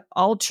apply to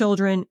all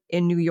children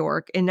in New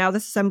York. And now the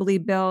Assembly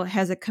bill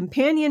has a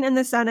companion in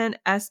the Senate,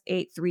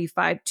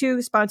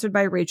 S8352, sponsored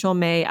by Rachel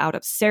May out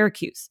of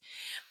Syracuse.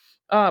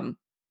 So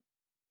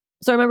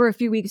I remember a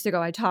few weeks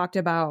ago, I talked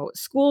about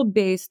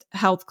school-based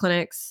health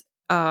clinics,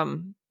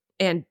 and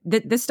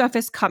this stuff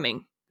is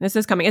coming. This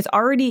is coming. It's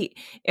already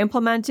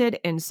implemented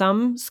in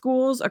some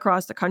schools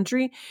across the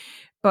country,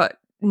 but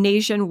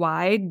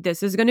nationwide,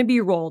 this is going to be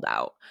rolled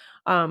out.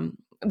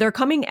 They're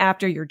coming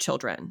after your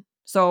children.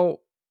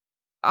 So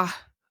I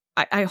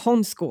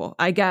homeschool,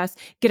 I guess,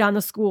 get on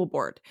the school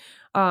board.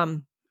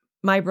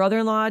 My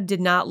brother-in-law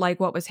did not like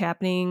what was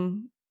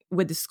happening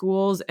with the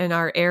schools in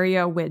our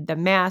area with the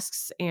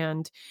masks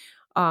and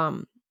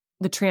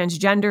the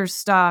transgender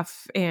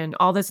stuff and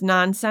all this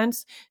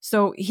nonsense.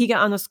 So he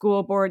got on the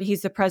school board.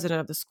 He's the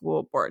president of the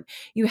school board.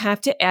 You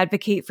have to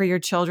advocate for your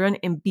children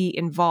and be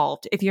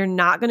involved. If you're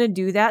not going to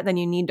do that, then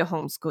you need to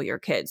homeschool your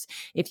kids.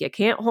 If you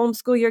can't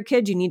homeschool your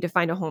kids, you need to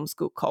find a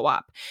homeschool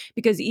co-op,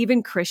 because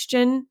even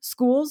Christian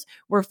schools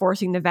were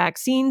forcing the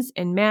vaccines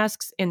and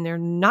masks, and they're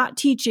not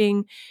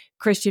teaching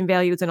Christian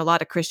values in a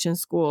lot of Christian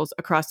schools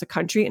across the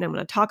country. And I'm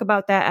going to talk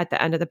about that at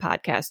the end of the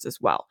podcast as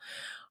well.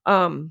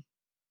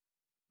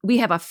 We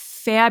have a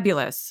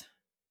fabulous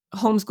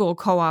homeschool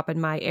co-op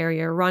in my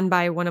area run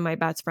by one of my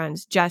best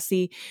friends,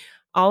 Jesse.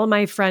 All of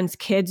my friends'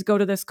 kids go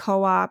to this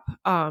co-op.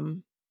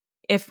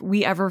 If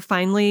we ever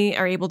finally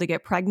are able to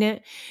get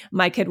pregnant,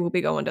 my kid will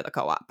be going to the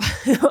co-op.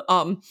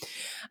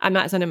 I'm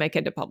not sending my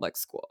kid to public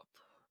school.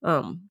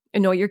 And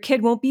no, your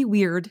kid won't be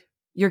weird.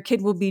 Your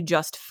kid will be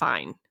just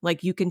fine. Like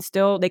they can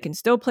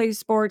still play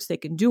sports. They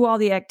can do all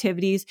the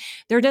activities.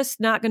 They're just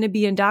not going to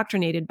be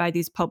indoctrinated by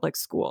these public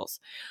schools.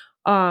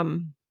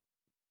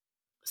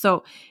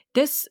 So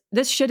this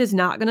shit is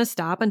not going to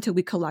stop until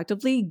we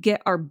collectively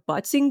get our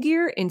butts in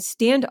gear and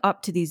stand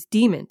up to these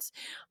demons.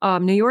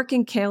 New York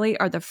and Cali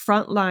are the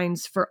front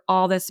lines for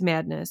all this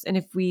madness. And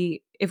if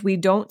we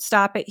don't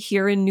stop it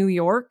here in New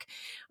York,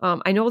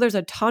 I know there's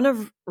a ton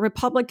of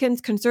Republicans,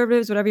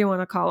 conservatives, whatever you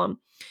want to call them,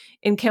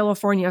 in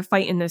California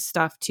fighting this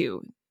stuff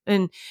too.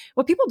 And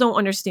what people don't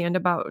understand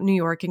about New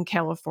York and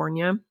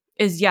California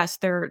is, yes,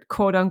 they're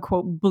quote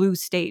unquote blue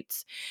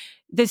states.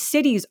 The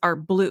cities are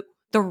blue.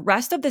 The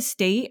rest of the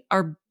state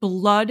are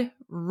blood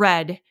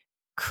red,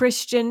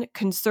 Christian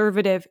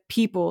conservative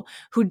people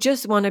who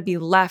just want to be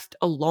left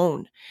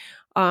alone.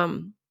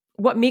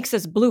 What makes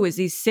us blue is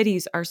these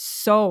cities are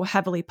so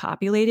heavily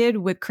populated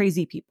with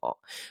crazy people.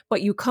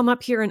 But you come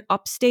up here in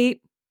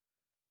upstate,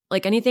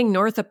 like anything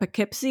north of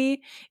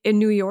Poughkeepsie in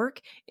New York,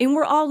 and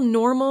we're all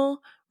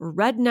normal,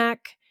 redneck,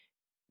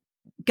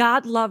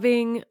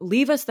 God-loving,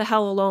 leave us the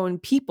hell alone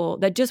people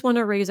that just want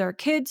to raise our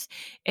kids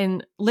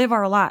and live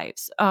our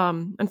lives.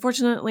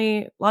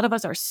 Unfortunately, a lot of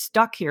us are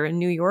stuck here in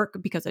New York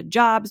because of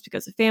jobs,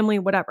 because of family,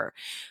 whatever.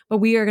 But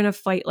we are going to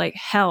fight like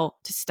hell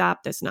to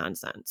stop this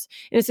nonsense.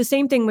 And it's the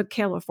same thing with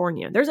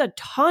California. There's a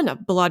ton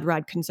of blood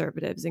red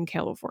conservatives in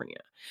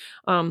California.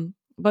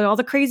 But all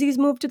the crazies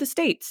move to the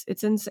States. It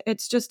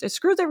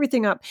screws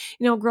everything up.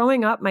 You know,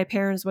 growing up, my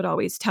parents would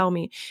always tell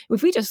me,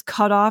 if we just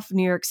cut off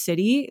New York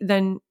City,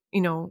 then,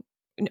 you know,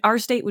 our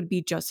state would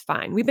be just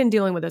fine. We've been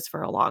dealing with this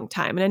for a long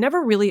time. And I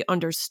never really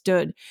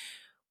understood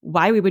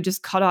why we would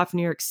just cut off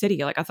New York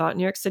City. Like, I thought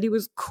New York City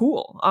was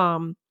cool.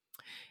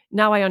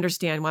 Now I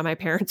understand why my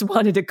parents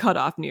wanted to cut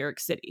off New York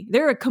City.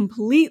 They're a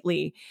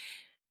completely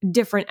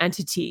different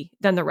entity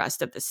than the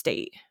rest of the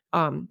state.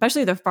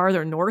 Especially the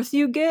farther north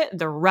you get,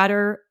 the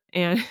redder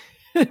and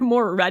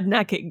more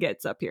redneck it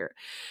gets up here.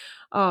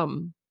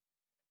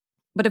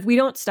 But if we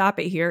don't stop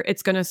it here,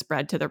 it's going to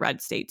spread to the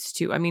red states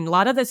too. I mean, a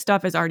lot of this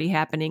stuff is already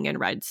happening in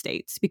red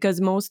states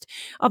because most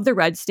of the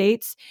red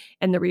states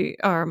and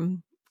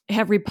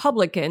have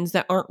Republicans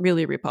that aren't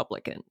really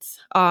Republicans.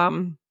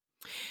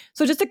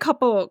 So just a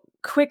couple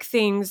quick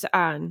things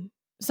on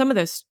some of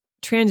this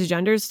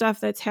transgender stuff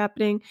that's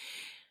happening.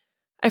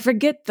 I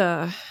forget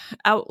the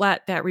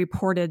outlet that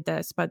reported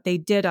this, but they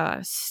did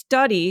a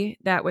study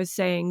that was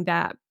saying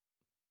that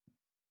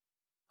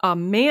a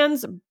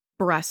man's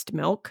breast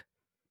milk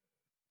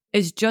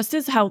is just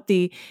as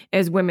healthy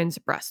as women's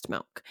breast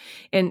milk.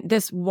 And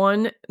this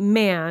one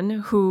man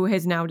who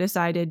has now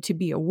decided to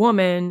be a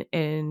woman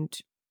and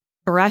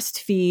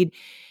breastfeed,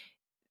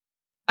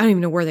 I don't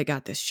even know where they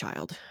got this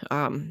child.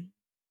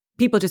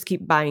 People just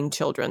keep buying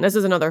children. This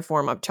is another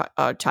form of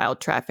child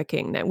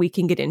trafficking that we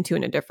can get into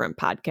in a different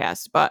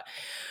podcast. But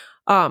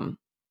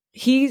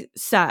he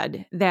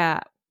said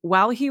that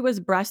while he was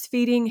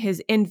breastfeeding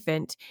his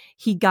infant,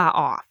 he got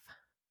off.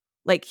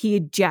 Like, he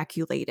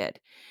ejaculated.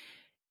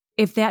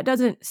 If that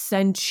doesn't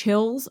send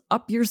chills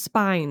up your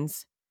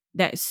spines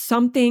that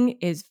something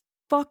is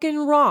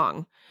fucking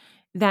wrong,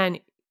 then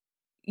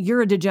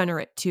you're a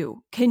degenerate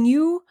too. Can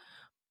you?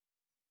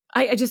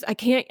 I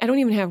can't, I don't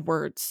even have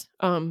words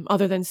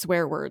other than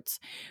swear words.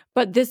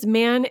 But this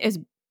man is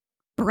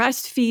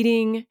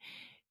breastfeeding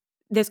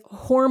this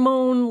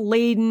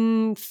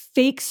hormone-laden,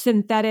 fake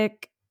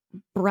synthetic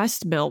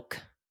breast milk,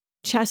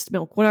 chest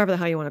milk, whatever the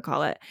hell you want to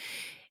call it.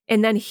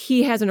 And then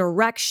he has an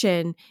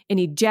erection and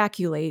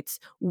ejaculates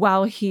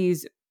while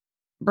he's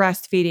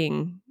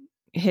breastfeeding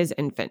his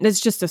infant. It's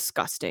just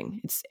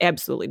disgusting. It's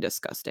absolutely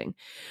disgusting.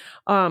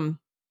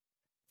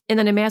 And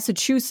then in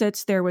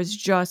Massachusetts, there was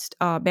just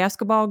a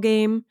basketball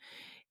game,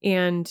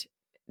 and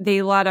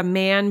they let a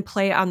man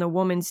play on the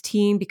woman's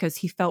team because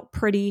he felt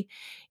pretty.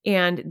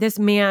 And this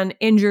man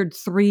injured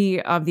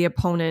 3 of the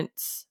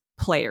opponent's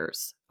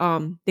players.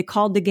 They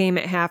called the game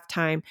at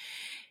halftime.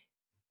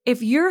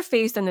 If you're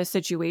faced in this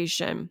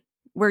situation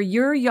where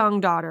your young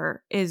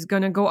daughter is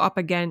going to go up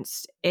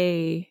against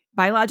a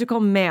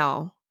biological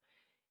male,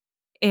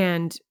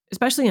 and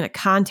especially in a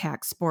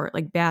contact sport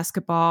like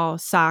basketball,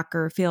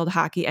 soccer, field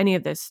hockey, any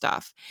of this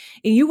stuff,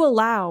 and you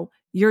allow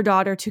your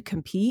daughter to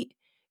compete,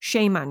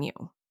 shame on you.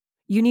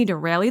 You need to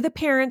rally the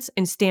parents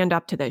and stand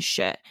up to this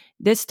shit.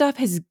 This stuff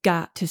has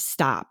got to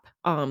stop.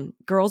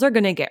 Girls are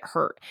going to get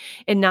hurt,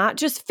 and not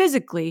just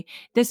physically.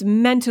 This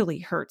mentally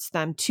hurts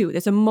them too.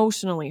 This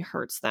emotionally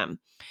hurts them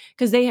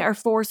because they are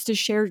forced to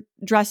share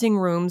dressing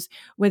rooms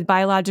with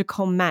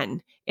biological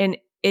men, and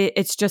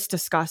it's just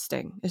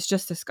disgusting. It's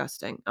just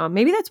disgusting.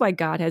 Maybe that's why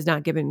God has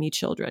not given me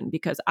children,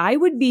 because I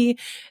would be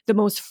the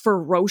most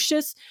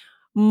ferocious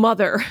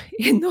mother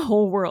in the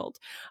whole world,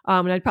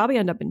 and I'd probably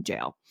end up in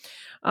jail.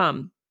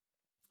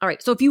 All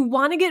right. So if you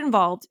want to get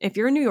involved, if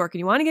you're in New York and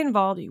you want to get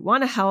involved, you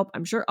want to help,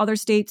 I'm sure other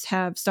states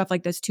have stuff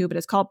like this too, but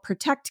it's called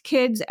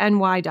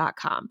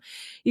protectkidsny.com.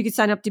 You can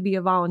sign up to be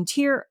a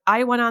volunteer.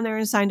 I went on there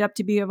and signed up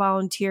to be a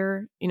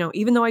volunteer. You know,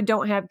 even though I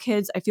don't have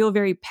kids, I feel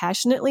very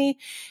passionately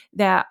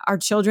that our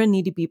children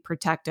need to be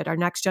protected. Our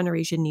next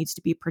generation needs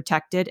to be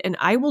protected. And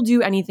I will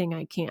do anything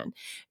I can.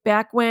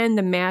 Back when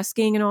the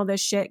masking and all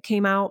this shit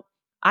came out,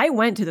 I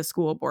went to the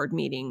school board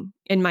meeting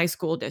in my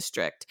school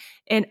district,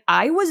 and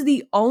I was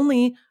the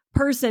only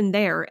person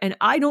there, and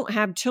I don't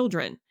have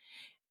children.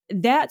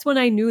 That's when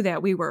I knew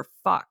that we were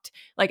fucked.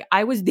 Like,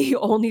 I was the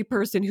only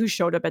person who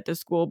showed up at the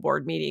school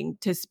board meeting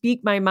to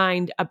speak my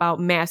mind about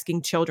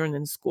masking children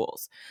in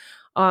schools.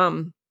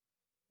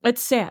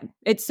 It's sad.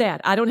 It's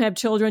sad. I don't have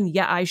children,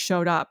 yet I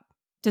showed up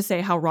to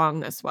say how wrong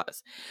this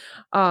was.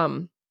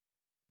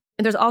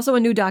 And there's also a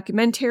new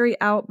documentary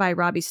out by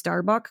Robbie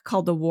Starbuck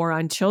called The War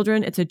on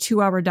Children. It's a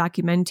 2-hour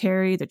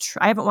documentary.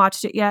 I haven't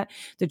watched it yet.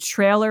 The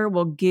trailer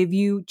will give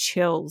you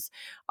chills.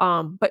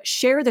 But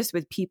share this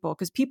with people,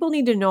 because people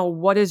need to know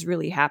what is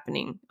really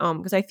happening.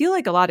 Because I feel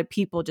like a lot of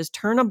people just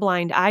turn a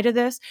blind eye to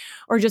this,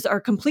 or just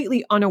are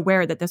completely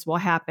unaware that this will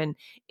happen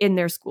in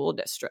their school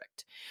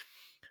district.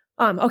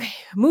 Okay,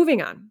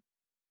 moving on.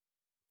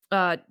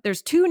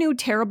 There's 2 new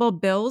terrible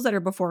bills that are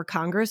before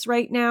Congress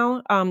right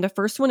now. The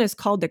first one is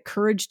called the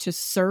Courage to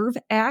Serve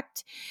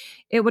Act.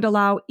 It would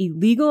allow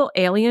illegal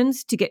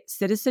aliens to get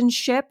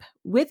citizenship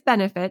with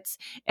benefits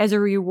as a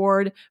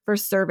reward for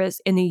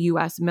service in the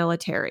U.S.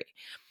 military.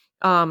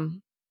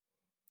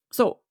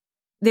 So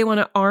they want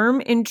to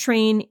arm and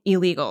train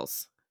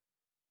illegals.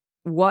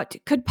 What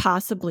could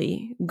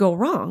possibly go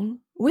wrong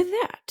with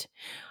that?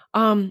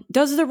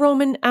 Does the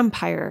Roman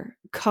Empire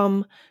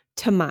come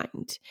to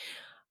mind?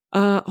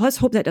 Let's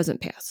hope that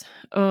doesn't pass.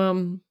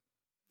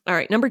 All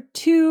right, number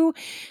 2,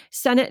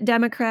 Senate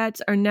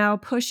Democrats are now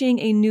pushing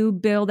a new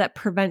bill that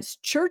prevents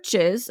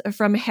churches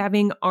from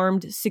having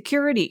armed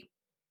security.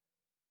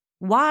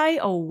 Why,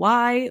 oh,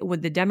 why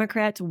would the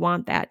Democrats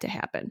want that to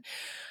happen?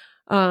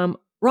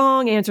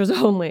 Wrong answers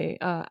only.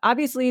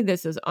 Obviously,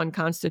 this is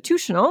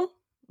unconstitutional,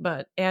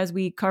 but as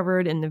we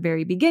covered in the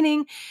very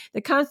beginning,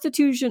 the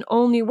Constitution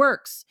only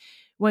works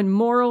when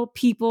moral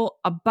people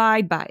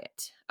abide by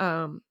it.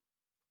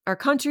 Our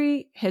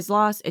country has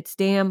lost its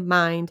damn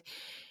mind.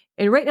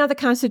 And right now, the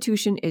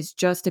Constitution is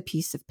just a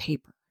piece of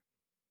paper.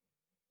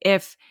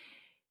 If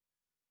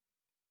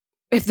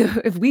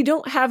we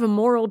don't have a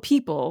moral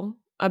people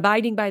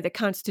abiding by the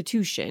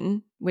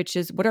Constitution, which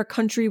is what our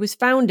country was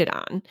founded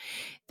on,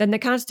 then the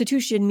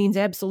Constitution means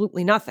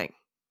absolutely nothing.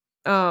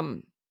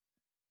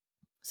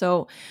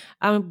 So,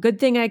 good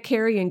thing I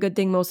carry, and good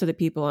thing most of the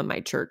people in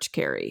my church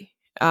carry.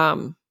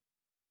 Don't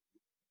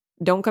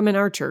come in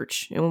our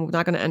church, and we're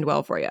not going to end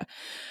well for you.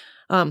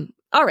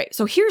 All right,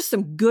 so here's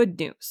some good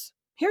news.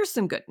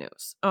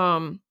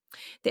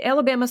 The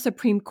Alabama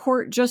Supreme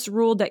Court just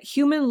ruled that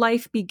human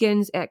life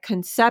begins at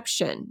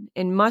conception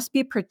and must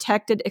be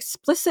protected,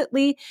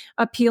 explicitly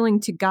appealing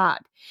to God.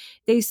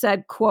 They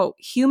said, quote,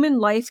 human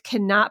life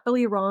cannot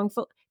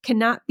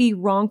be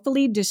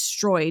wrongfully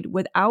destroyed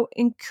without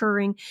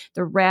incurring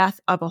the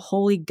wrath of a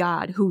holy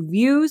God who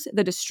views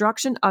the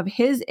destruction of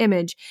his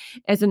image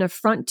as an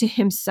affront to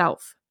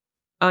himself.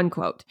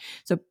 Unquote.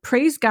 So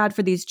praise God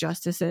for these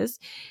justices.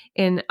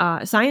 And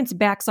science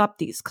backs up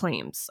these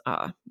claims.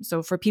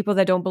 So for people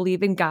that don't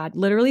believe in God,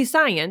 literally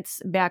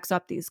science backs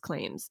up these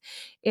claims.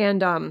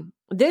 And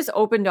this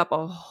opened up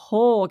a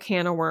whole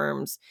can of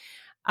worms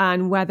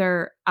on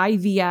whether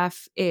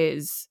IVF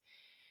is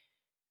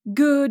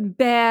good,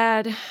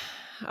 bad,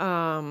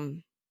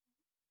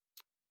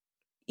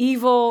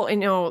 evil.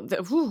 And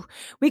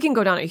we can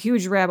go down a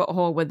huge rabbit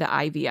hole with the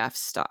IVF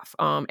stuff.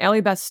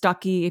 Allie Beth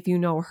Stuckey, if you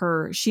know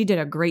her, she did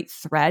a great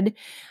thread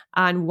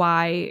on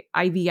why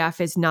IVF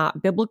is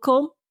not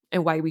biblical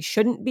and why we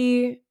shouldn't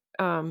be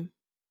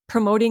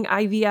promoting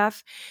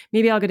IVF.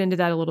 Maybe I'll get into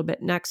that a little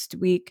bit next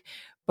week.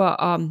 But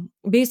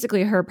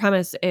basically her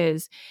premise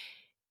is,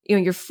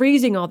 you're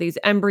freezing all these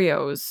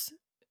embryos,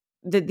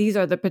 that these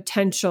are the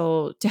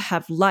potential to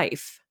have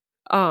life.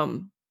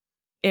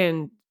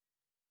 And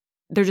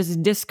they're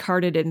just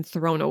discarded and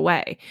thrown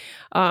away.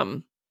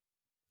 Lot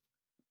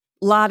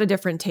of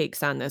different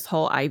takes on this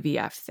whole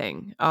IVF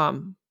thing.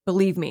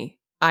 Believe me,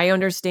 I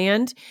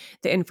understand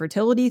the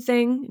infertility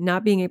thing,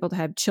 not being able to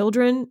have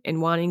children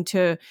and wanting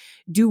to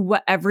do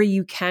whatever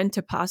you can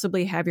to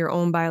possibly have your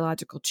own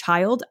biological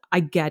child.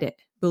 I get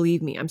it.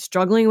 Believe me, I'm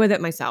struggling with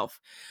it myself.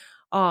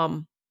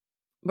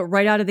 But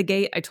right out of the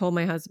gate, I told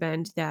my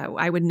husband that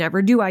I would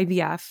never do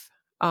IVF.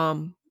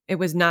 It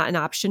was not an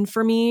option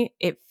for me.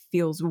 It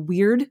feels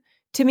weird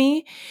to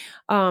me.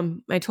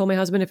 I told my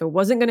husband if it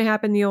wasn't going to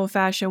happen the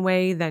old-fashioned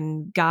way,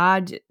 then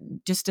God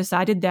just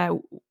decided that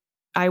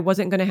I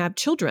wasn't going to have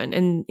children.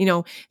 And,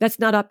 that's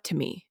not up to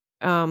me.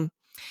 And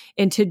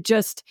to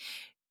just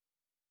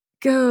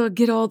go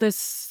get all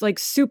this like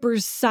super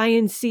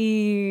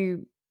science-y,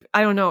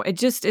 I don't know, it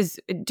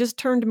just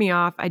turned me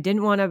off. I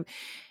didn't want to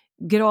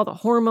get all the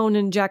hormone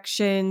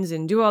injections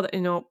and do all the,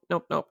 nope.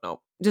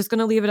 Just going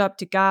to leave it up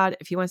to God.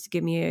 If he wants to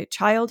give me a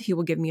child, he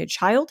will give me a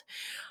child.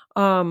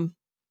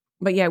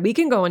 But yeah, we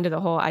can go into the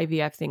whole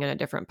IVF thing on a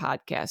different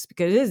podcast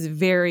because it is a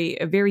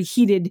very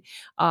heated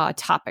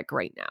topic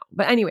right now.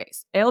 But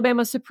anyways,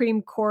 Alabama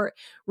Supreme Court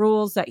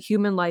rules that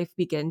human life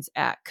begins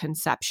at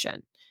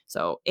conception.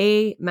 So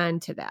amen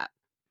to that.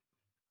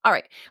 All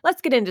right,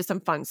 let's get into some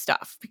fun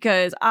stuff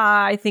because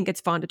I think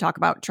it's fun to talk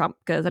about Trump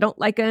because I don't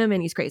like him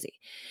and he's crazy.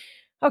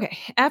 Okay,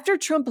 after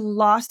Trump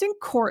lost in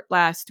court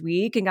last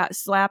week and got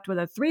slapped with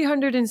a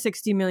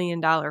 $360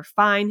 million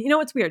fine,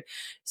 it's weird.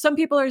 Some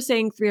people are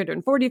saying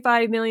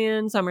 $345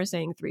 million, some are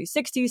saying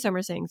 $360, some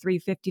are saying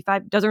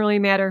 $355. Doesn't really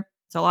matter.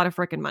 It's a lot of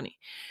freaking money.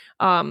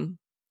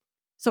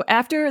 So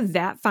after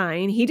that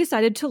fine, he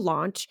decided to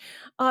launch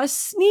a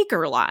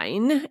sneaker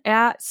line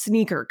at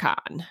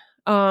SneakerCon.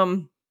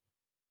 I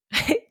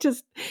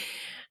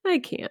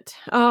can't.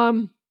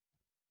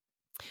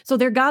 So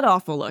they're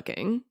god-awful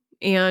looking.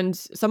 And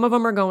some of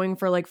them are going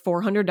for like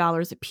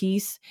 $400 a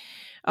piece.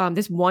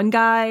 This one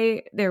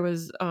guy, there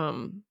was,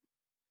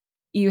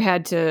 you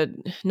had to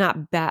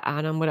not bet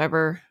on him,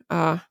 whatever.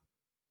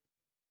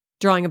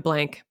 Drawing a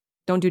blank.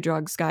 Don't do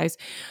drugs, guys.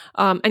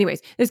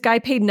 Anyways, this guy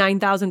paid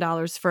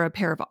 $9,000 for a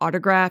pair of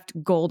autographed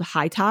gold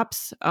high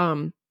tops.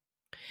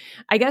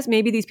 I guess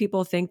maybe these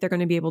people think they're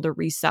going to be able to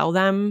resell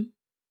them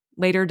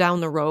later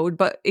down the road.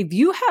 But if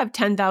you have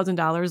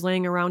 $10,000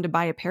 laying around to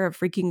buy a pair of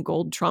freaking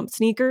gold Trump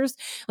sneakers,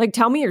 like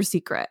tell me your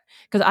secret,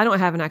 because I don't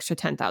have an extra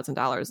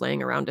 $10,000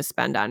 laying around to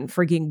spend on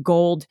freaking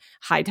gold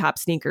high top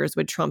sneakers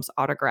with Trump's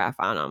autograph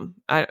on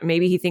them.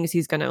 Maybe he thinks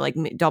he's going to like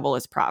double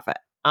his profit.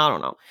 I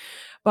don't know.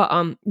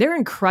 But they're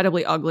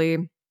incredibly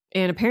ugly,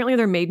 and apparently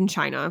they're made in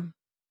China.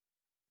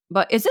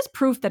 But is this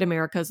proof that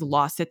America's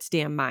lost its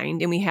damn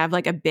mind and we have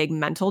like a big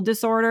mental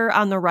disorder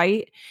on the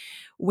right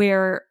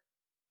where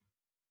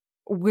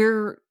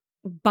we're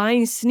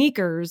buying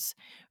sneakers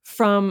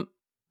from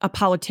a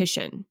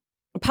politician?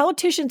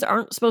 Politicians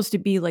aren't supposed to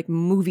be like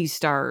movie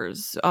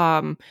stars.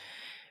 We're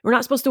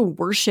not supposed to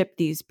worship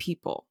these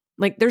people.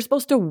 Like they're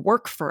supposed to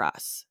work for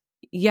us.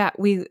 Yeah,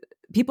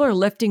 people are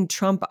lifting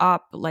Trump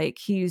up like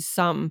he's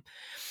some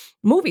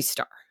movie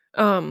star.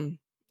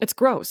 It's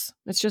gross.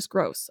 It's just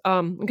gross.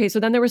 Okay, so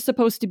then there was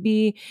supposed to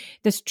be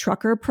this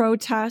trucker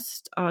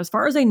protest. As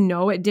far as I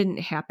know, it didn't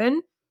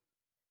happen.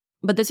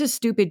 But this is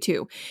stupid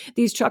too.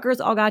 These truckers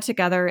all got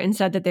together and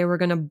said that they were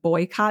going to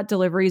boycott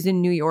deliveries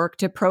in New York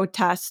to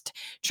protest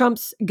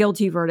Trump's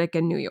guilty verdict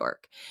in New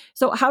York.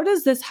 So how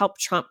does this help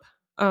Trump?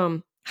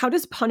 How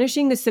does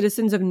punishing the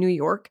citizens of New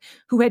York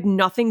who had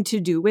nothing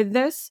to do with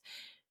this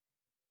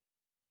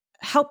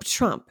help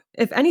Trump?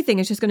 If anything,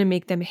 it's just going to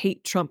make them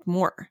hate Trump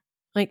more.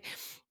 Like,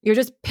 you're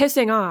just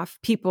pissing off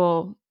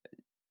people,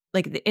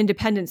 like the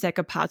independents that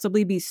could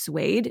possibly be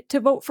swayed to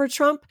vote for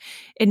Trump.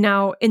 And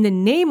now, in the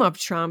name of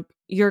Trump,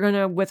 you're going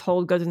to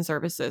withhold goods and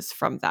services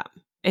from them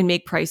and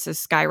make prices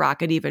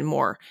skyrocket even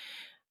more.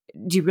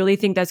 Do you really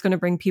think that's going to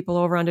bring people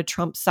over onto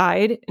Trump's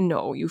side?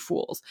 No, you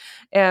fools.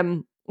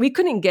 We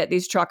couldn't get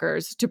these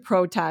truckers to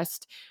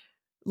protest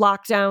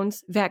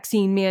lockdowns,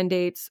 vaccine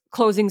mandates,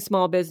 closing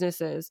small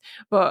businesses,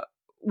 but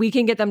we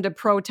can get them to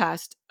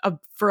protest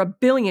for a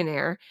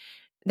billionaire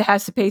that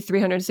has to pay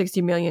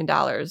 $360 million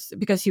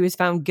because he was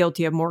found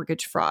guilty of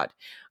mortgage fraud.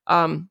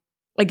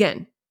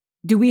 Again,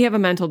 do we have a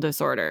mental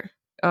disorder?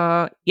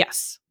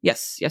 Yes,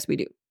 we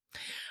do.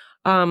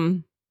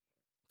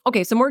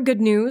 Okay, some more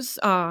good news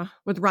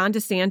with Ron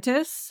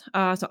DeSantis.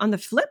 So on the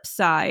flip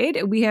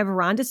side, we have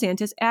Ron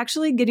DeSantis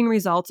actually getting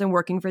results and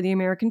working for the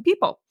American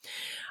people.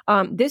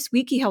 This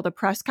week, he held a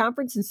press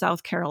conference in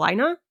South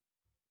Carolina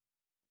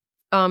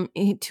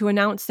to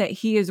announce that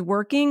he is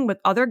working with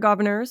other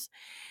governors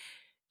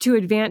to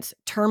advance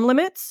term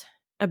limits,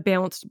 a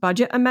balanced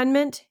budget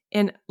amendment,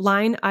 and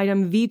line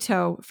item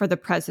veto for the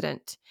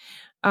president.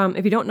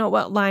 If you don't know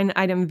what line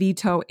item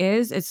veto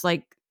is, it's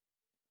like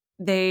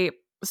they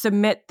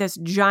submit this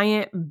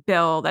giant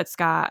bill that's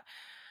got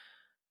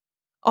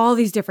all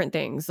these different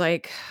things,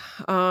 like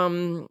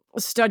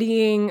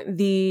studying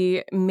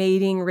the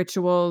mating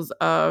rituals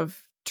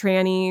of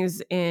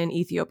trannies in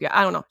Ethiopia.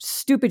 I don't know,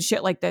 stupid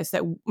shit like this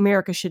that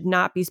America should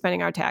not be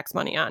spending our tax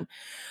money on.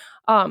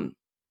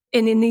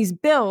 And in these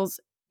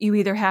bills, you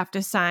either have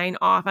to sign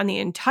off on the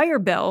entire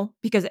bill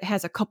because it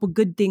has a couple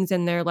good things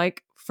in there,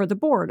 like for the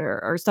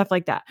border or stuff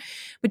like that.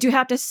 But you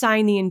have to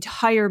sign the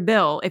entire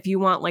bill if you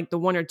want like the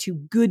one or two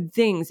good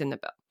things in the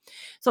bill.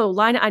 So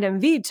line item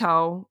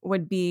veto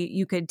would be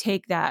you could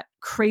take that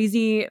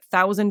crazy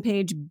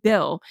 1,000-page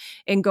bill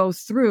and go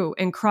through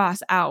and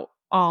cross out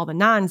all the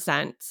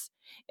nonsense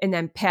and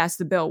then pass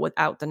the bill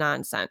without the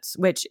nonsense,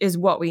 which is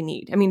what we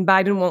need. I mean,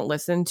 Biden won't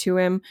listen to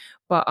him,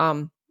 but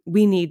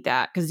we need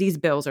that because these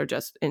bills are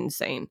just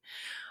insane.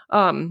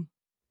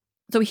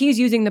 So he's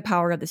using the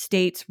power of the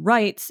states'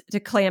 rights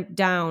to clamp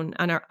down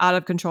on our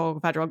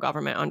out-of-control federal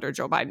government under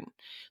Joe Biden.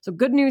 So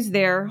good news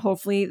there.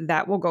 Hopefully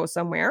that will go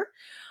somewhere.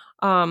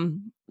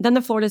 Then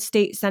the Florida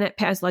State Senate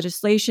passed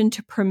legislation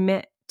to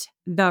permit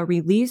the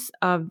release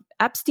of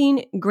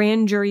Epstein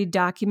grand jury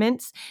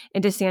documents,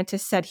 and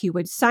DeSantis said he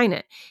would sign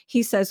it.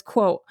 He says,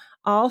 quote,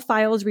 "All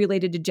files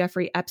related to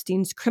Jeffrey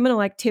Epstein's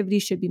criminal activity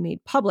should be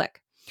made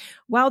public.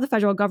 While the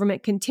federal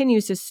government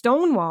continues to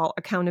stonewall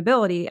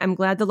accountability, I'm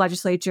glad the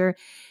legislature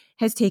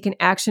has taken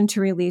action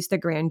to release the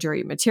grand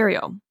jury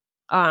material."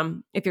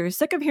 If you're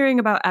sick of hearing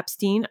about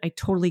Epstein, I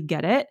totally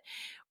get it.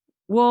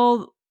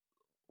 Well,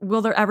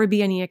 will there ever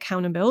be any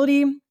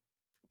accountability?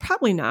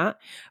 Probably not.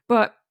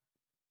 But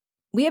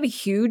we have a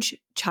huge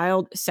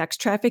child sex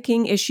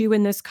trafficking issue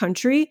in this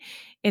country.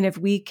 And if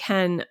we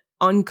can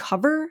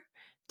uncover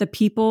the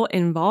people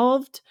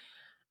involved,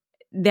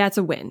 that's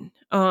a win.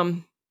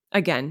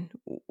 Again,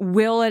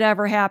 will it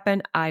ever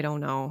happen? I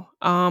don't know.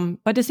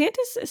 But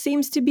DeSantis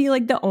seems to be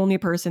like the only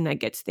person that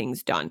gets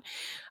things done.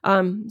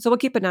 So we'll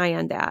keep an eye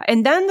on that.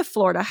 And then the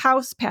Florida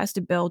House passed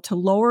a bill to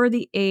lower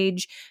the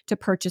age to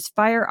purchase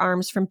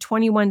firearms from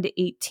 21 to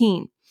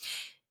 18.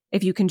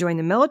 If you can join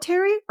the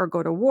military or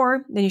go to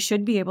war, then you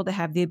should be able to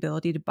have the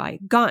ability to buy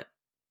a gun.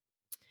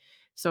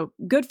 So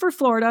good for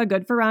Florida,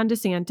 good for Ron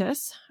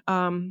DeSantis.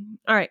 All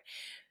right,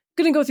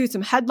 going to go through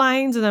some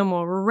headlines and then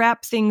we'll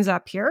wrap things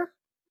up here.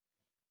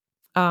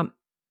 I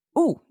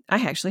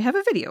actually have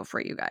a video for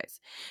you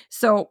guys.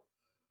 So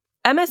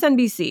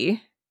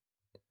MSNBC,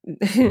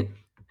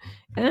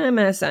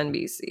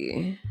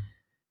 MSNBC.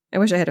 I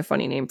wish I had a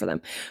funny name for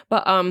them,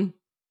 but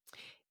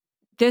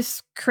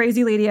this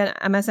crazy lady at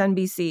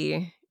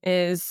MSNBC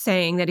is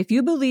saying that if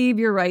you believe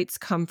your rights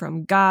come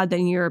from God,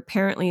 then you're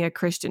apparently a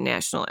Christian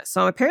nationalist.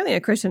 So I'm apparently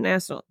a Christian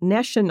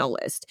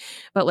nationalist.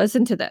 But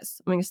listen to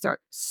this. I'm going to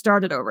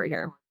start it over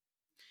here.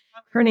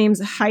 Her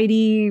name's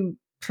Heidi.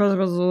 Blah,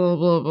 blah, blah,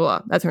 blah,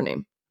 blah. That's her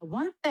name.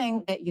 One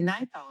thing that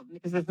unites all of them,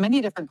 because there's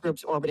many different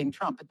groups orbiting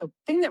Trump, but the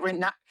thing that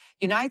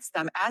unites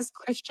them as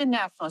Christian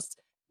nationalists,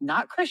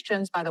 not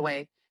Christians, by the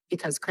way,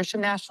 because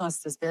Christian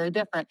nationalists is very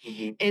different,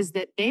 is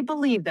that they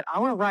believe that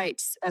our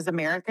rights as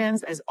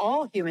Americans, as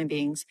all human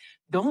beings,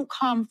 don't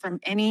come from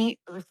any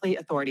earthly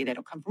authority. They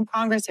don't come from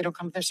Congress. They don't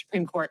come from the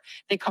Supreme Court.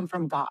 They come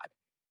from God.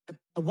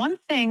 The one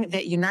thing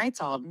that unites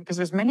all of them, because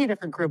there's many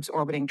different groups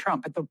orbiting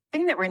Trump, but the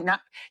thing that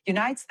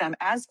unites them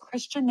as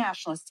Christian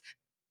nationalists.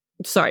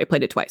 Sorry, I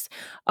played it twice.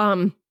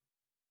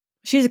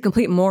 She's a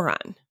complete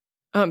moron.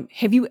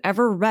 Have you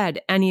ever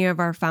read any of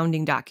our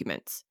founding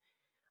documents?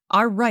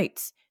 Our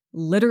rights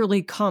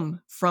literally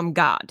come from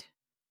God.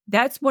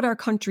 That's what our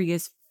country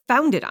is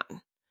founded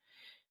on.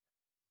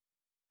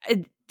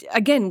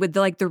 Again, with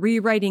the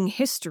rewriting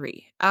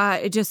history,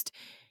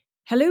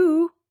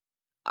 hello,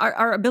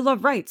 our Bill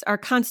of Rights, our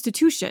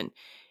Constitution,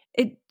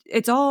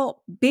 it's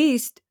all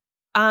based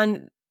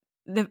on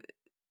that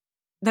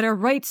our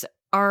rights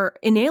are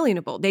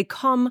inalienable. They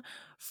come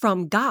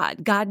from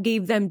God. God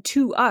gave them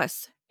to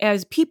us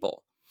as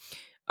people.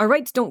 Our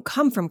rights don't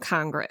come from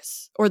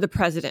Congress or the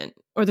president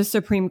or the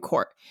Supreme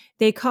Court.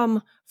 They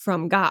come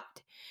from God.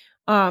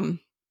 So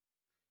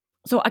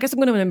I guess I'm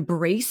going to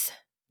embrace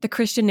the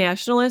Christian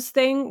nationalist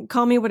thing.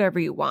 Call me whatever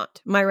you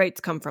want. My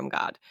rights come from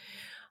God.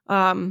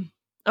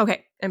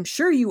 Okay, I'm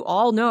sure you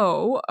all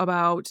know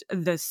about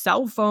the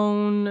cell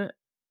phone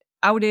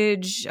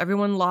outage.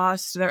 Everyone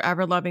lost their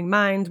ever-loving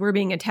minds. We're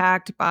being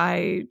attacked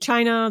by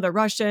China, the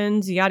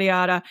Russians, yada,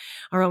 yada,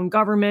 our own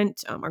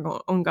government.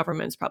 Our own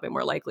government's probably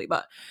more likely,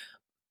 but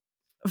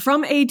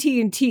from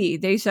AT&T,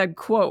 they said,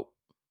 quote,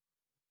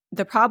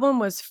 "The problem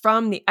was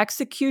from the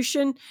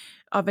execution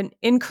of an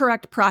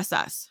incorrect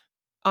process,"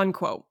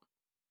 unquote.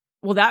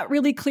 Well, that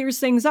really clears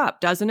things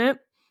up, doesn't it?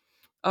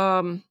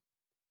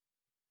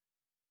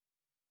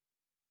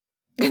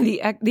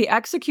 The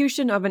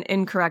execution of an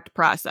incorrect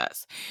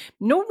process.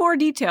 No more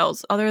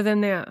details other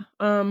than that.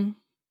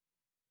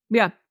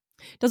 Yeah,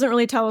 doesn't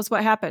really tell us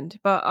what happened,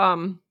 but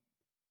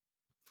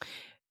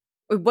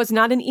it was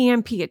not an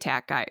EMP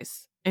attack,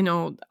 guys. You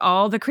know,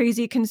 all the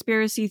crazy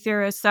conspiracy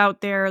theorists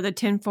out there, the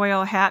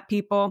tinfoil hat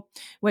people,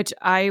 which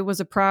I was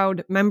a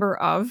proud member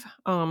of,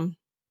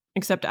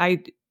 except I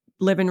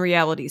live in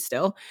reality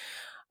still.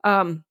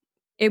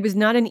 It was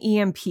not an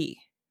EMP.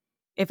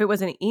 If it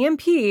was an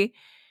EMP,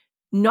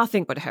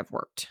 nothing would have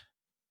worked.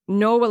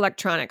 No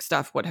electronic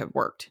stuff would have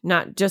worked.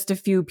 Not just a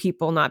few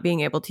people not being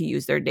able to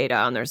use their data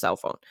on their cell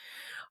phone.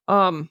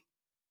 But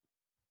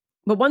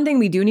one thing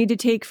we do need to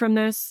take from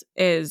this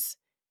is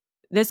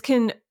this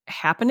can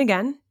happen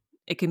again.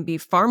 It can be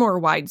far more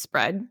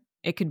widespread.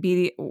 It could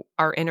be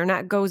our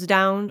internet goes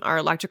down, our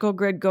electrical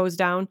grid goes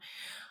down.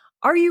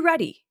 Are you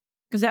ready?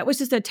 Because that was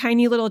just a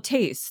tiny little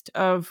taste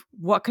of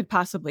what could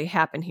possibly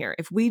happen here.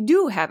 If we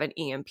do have an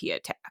EMP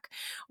attack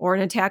or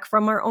an attack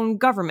from our own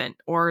government,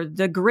 or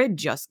the grid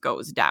just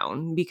goes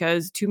down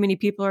because too many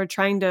people are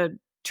trying to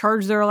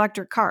charge their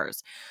electric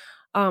cars.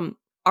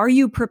 Are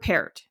you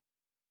prepared?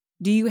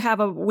 Do you have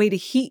a way to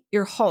heat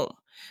your home?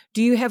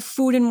 Do you have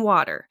food and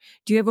water?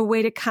 Do you have a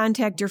way to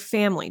contact your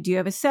family? Do you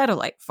have a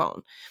satellite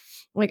phone?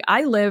 Like,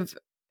 I live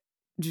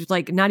just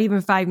not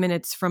even 5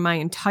 minutes from my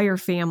entire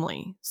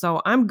family.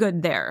 So I'm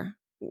good there.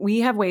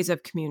 We have ways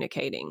of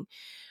communicating.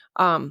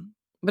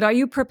 But are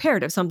you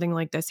prepared if something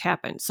like this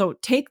happens? So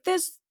take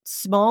this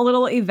small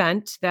little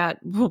event that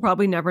we'll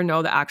probably never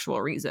know the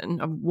actual reason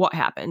of what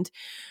happened,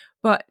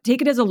 but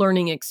take it as a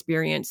learning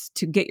experience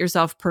to get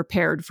yourself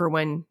prepared for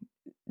when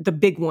the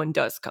big one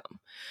does come.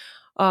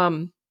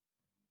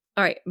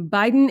 All right.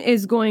 Biden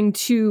is going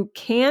to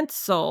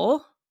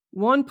cancel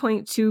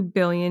 $1.2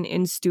 billion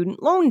in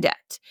student loan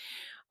debt.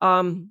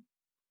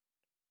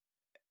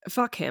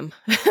 Fuck him.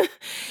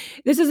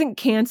 This isn't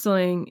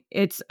canceling.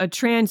 It's a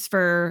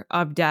transfer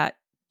of debt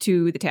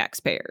to the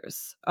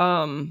taxpayers.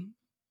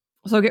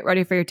 So get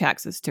ready for your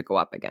taxes to go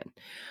up again.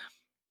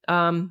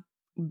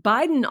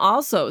 Biden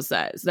also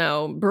says,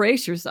 now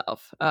brace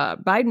yourself.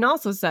 Biden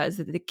also says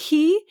that the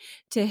key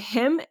to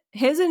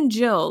his and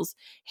Jill's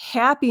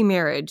happy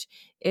marriage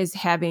is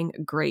having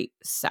great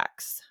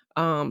sex.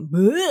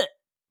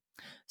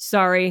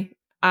 Sorry,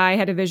 I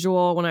had a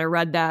visual when I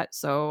read that,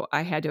 so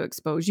I had to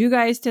expose you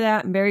guys to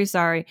that. I'm very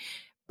sorry.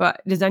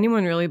 But does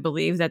anyone really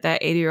believe that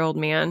 80-year-old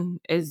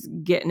man is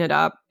getting it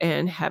up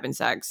and having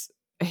sex?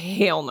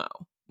 Hell no.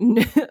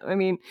 I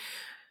mean,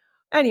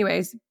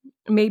 anyways,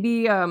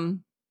 maybe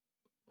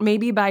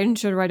Biden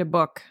should write a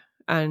book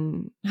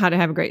on how to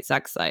have a great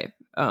sex life.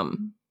 That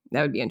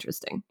would be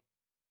interesting.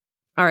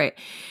 All right.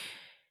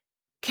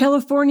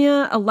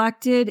 California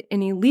elected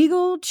an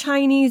illegal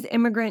Chinese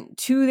immigrant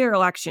to their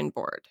election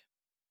board.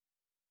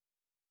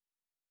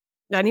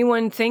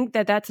 Anyone think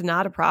that that's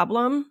not a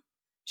problem?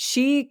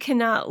 She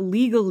cannot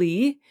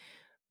legally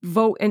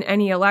vote in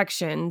any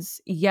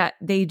elections, yet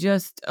they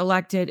just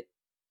elected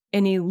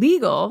an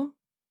illegal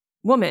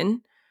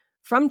woman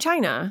from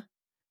China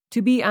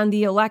to be on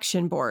the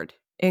election board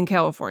in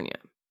California.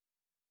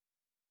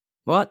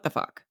 What the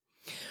fuck?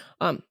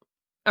 All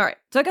right.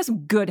 So I got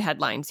some good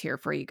headlines here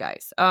for you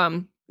guys.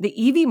 The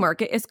EV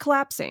market is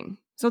collapsing.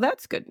 So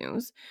that's good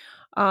news.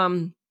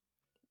 Toyota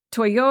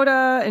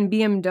and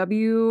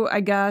BMW, I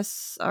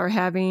guess, are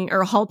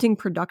halting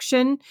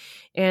production.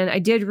 And I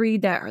did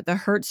read that the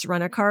Hertz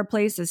Rent-A-Car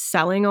place is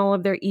selling all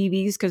of their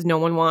EVs because no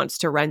one wants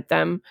to rent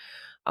them.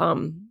 I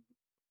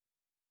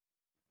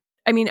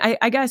mean,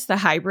 I guess the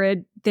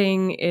hybrid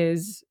thing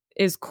is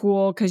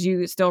cool because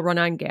you still run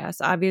on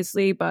gas,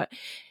 obviously, but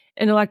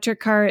an electric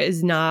car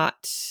is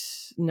not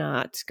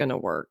gonna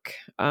work.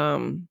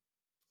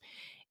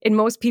 And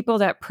most people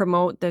that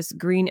promote this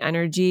green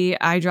energy,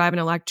 I drive an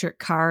electric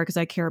car because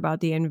I care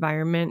about the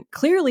environment,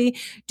 clearly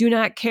do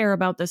not care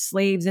about the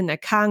slaves in the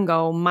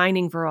Congo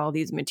mining for all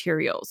these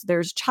materials.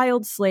 There's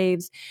child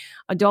slaves,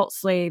 adult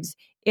slaves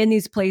in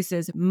these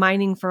places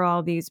mining for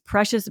all these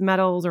precious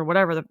metals or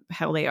whatever the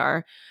hell they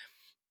are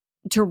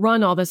to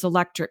run all this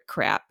electric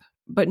crap,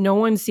 but no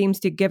one seems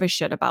to give a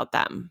shit about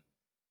them.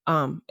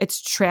 It's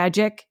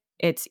tragic.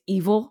 It's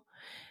evil.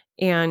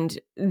 And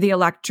the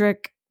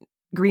electric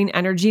green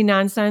energy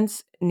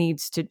nonsense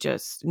needs to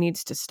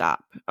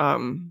stop.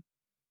 Going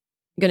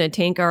to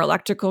tank our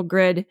electrical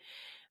grid.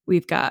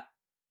 We've got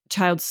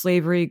child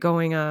slavery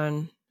going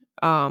on.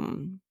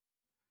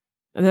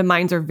 The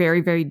mines are very,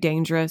 very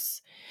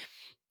dangerous.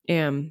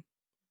 And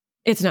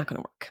it's not going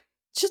to work.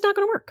 It's just not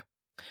going to work.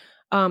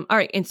 All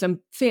right, and some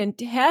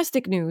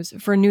fantastic news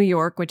for New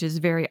York, which is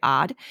very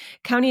odd.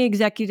 County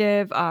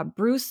Executive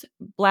Bruce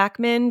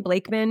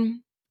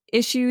Blakeman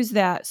issues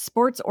that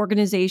sports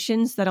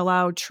organizations that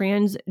allow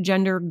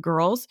transgender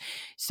girls,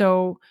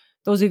 so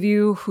those of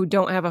you who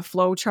don't have a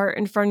flow chart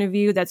in front of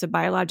you, that's a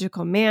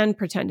biological man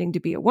pretending to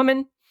be a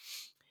woman,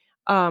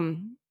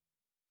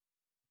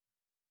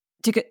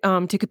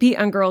 to compete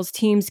on girls'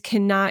 teams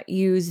cannot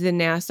use the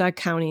Nassau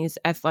County's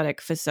athletic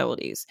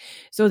facilities.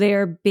 So they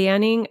are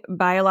banning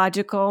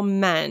biological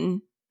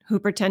men who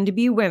pretend to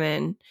be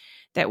women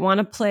that want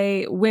to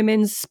play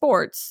women's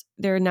sports.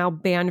 They're now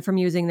banned from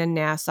using the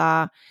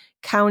Nassau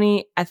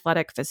County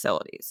athletic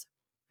facilities.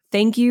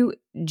 Thank you,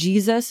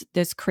 Jesus.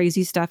 This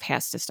crazy stuff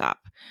has to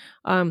stop.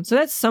 So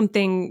that's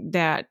something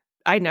that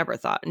I never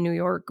thought New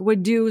York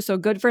would do. So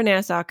good for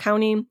Nassau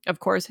County. Of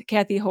course,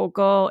 Kathy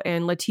Hochul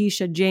and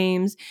Letitia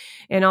James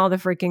and all the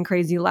freaking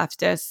crazy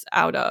leftists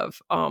out of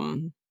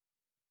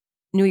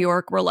New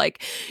York were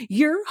like,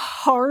 you're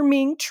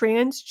harming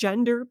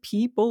transgender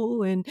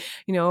people, and,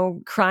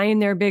 crying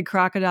their big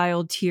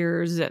crocodile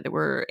tears that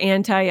were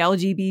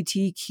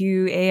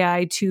anti-LGBTQ,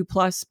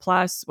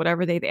 AI2++,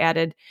 whatever they've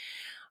added.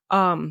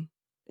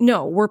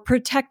 No, we're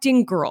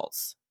protecting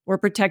girls. We're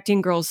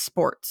protecting girls'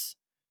 sports.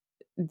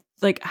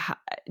 Like,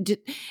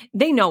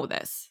 they know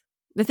this.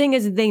 The thing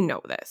is, they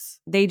know this.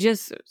 They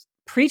just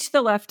preach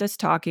the leftist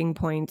talking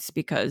points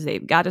because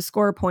they've got to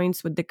score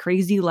points with the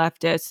crazy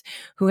leftists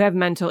who have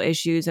mental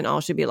issues and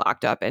all should be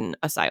locked up in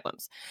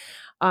asylums.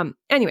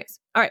 Anyways,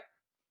 all right.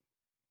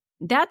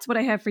 That's what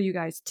I have for you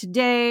guys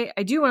today.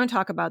 I do want to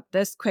talk about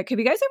this quick. Have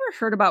you guys ever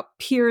heard about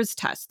peers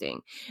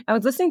testing? I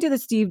was listening to the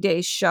Steve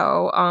Day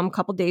show a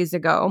couple days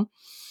ago,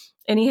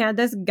 and he had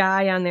this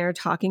guy on there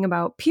talking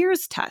about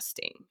peers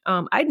testing.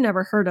 I'd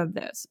never heard of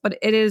this, but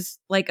it is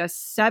like a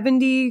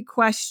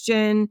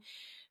 70-question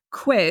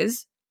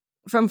quiz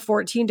from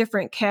 14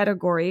 different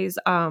categories: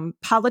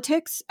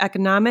 politics,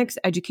 economics,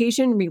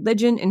 education,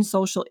 religion, and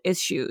social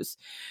issues.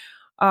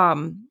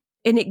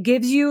 And it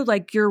gives you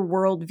like your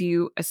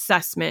worldview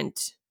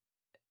assessment,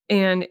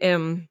 and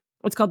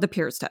what's called the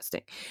peers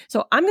testing.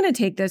 So I'm going to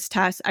take this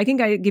test. I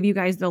think I give you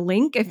guys the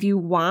link if you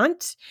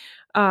want.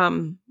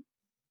 So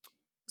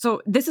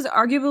this is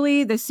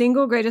arguably the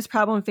single greatest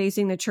problem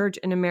facing the church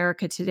in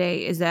America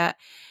today, is that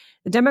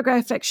the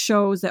demographic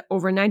shows that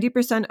over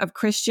 90% of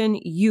Christian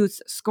youth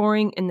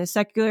scoring in the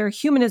secular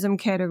humanism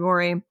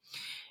category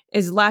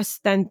is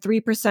less than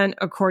 3%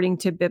 according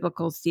to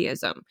biblical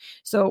theism.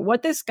 So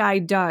what this guy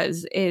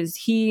does is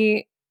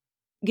he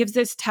gives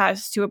this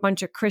test to a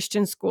bunch of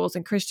Christian schools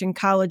and Christian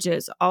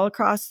colleges all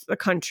across the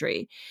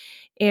country.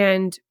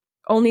 And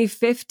only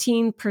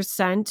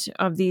 15%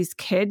 of these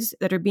kids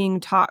that are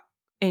being taught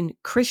in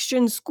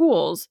Christian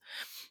schools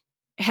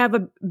have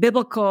a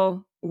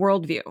biblical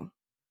worldview.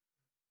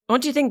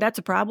 Don't you think that's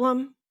a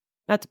problem?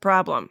 That's a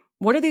problem.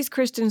 What are these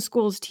Christian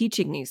schools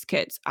teaching these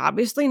kids?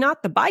 Obviously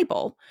not the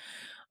Bible.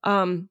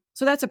 So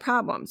that's a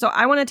problem. So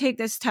I want to take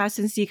this test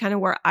and see kind of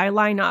where I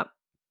line up.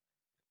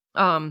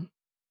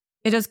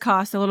 It does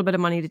cost a little bit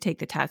of money to take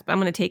the test, but I'm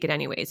going to take it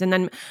anyways. And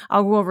then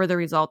I'll go over the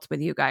results with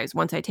you guys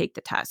once I take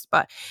the test.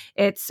 But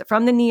it's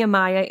from the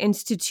Nehemiah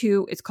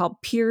Institute. It's called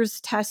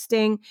Peers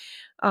Testing.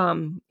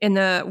 And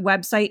the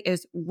website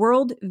is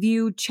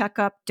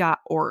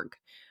worldviewcheckup.org.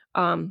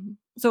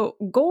 So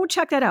go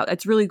check that out.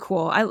 It's really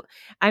cool.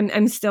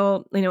 I'm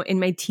still, in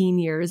my teen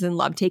years and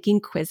love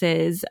taking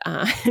quizzes.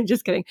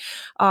 Just kidding.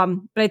 But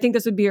I think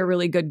this would be a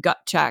really good gut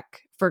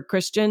check for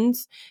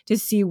Christians to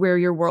see where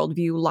your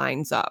worldview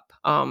lines up.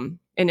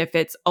 and if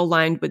it's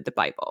aligned with the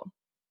Bible.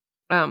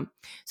 So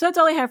that's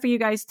all I have for you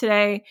guys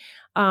today.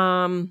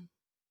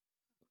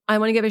 I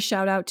want to give a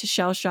shout out to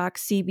Shell Shock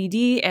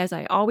CBD, as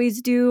I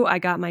always do. I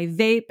got my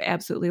vape,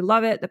 absolutely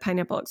love it. The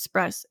Pineapple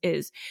Express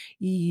is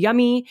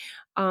yummy.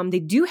 They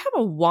do have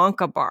a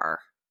Wonka bar.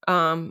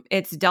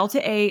 It's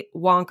Delta 8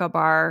 Wonka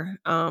bar,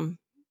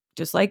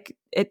 just like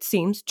it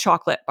seems,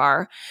 chocolate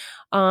bar.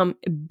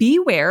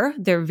 Beware,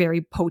 they're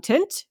very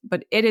potent,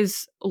 but it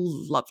is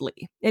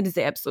lovely. It is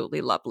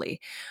absolutely lovely.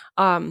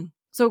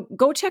 So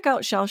go check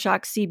out Shell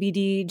Shock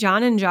CBD.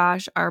 John and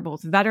Josh are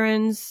both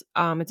veterans.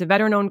 It's a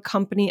veteran-owned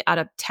company out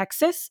of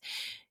Texas.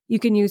 You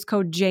can use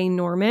code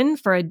JNorman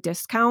for a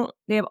discount.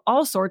 They have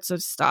all sorts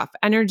of stuff.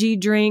 Energy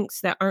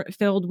drinks that aren't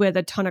filled with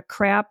a ton of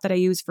crap that I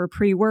use for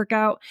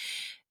pre-workout.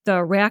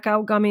 The Rack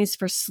Out gummies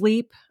for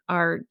sleep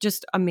are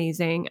just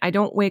amazing. I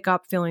don't wake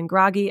up feeling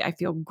groggy. I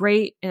feel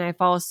great, and I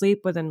fall asleep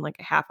within like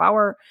a half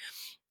hour.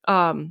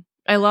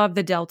 I love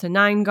the Delta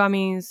 9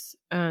 gummies.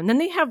 And then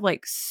they have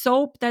like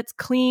soap that's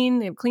clean.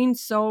 They have clean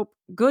soap,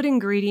 good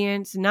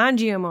ingredients,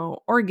 non-GMO,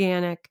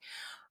 organic.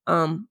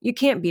 You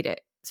can't beat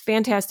it. It's a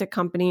fantastic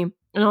company.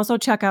 And also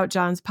check out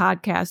John's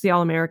podcast, The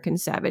All American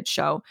Savage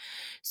Show.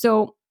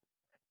 So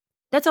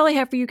that's all I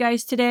have for you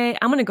guys today.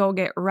 I'm going to go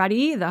get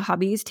ready. The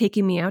hubby's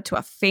taking me out to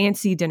a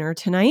fancy dinner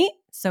tonight,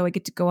 so I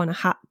get to go on a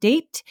hot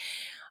date.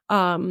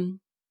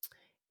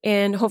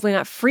 And hopefully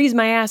not freeze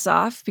my ass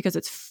off because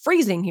it's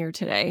freezing here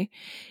today.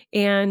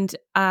 And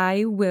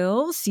I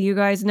will see you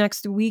guys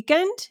next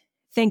weekend.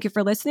 Thank you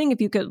for listening.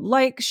 If you could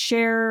like,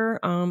 share,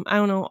 I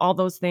don't know, all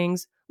those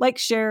things. Like,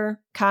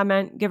 share,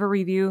 comment, give a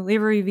review,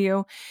 leave a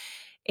review.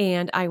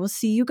 And I will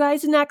see you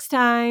guys next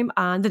time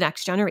on The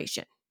Next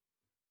Generation.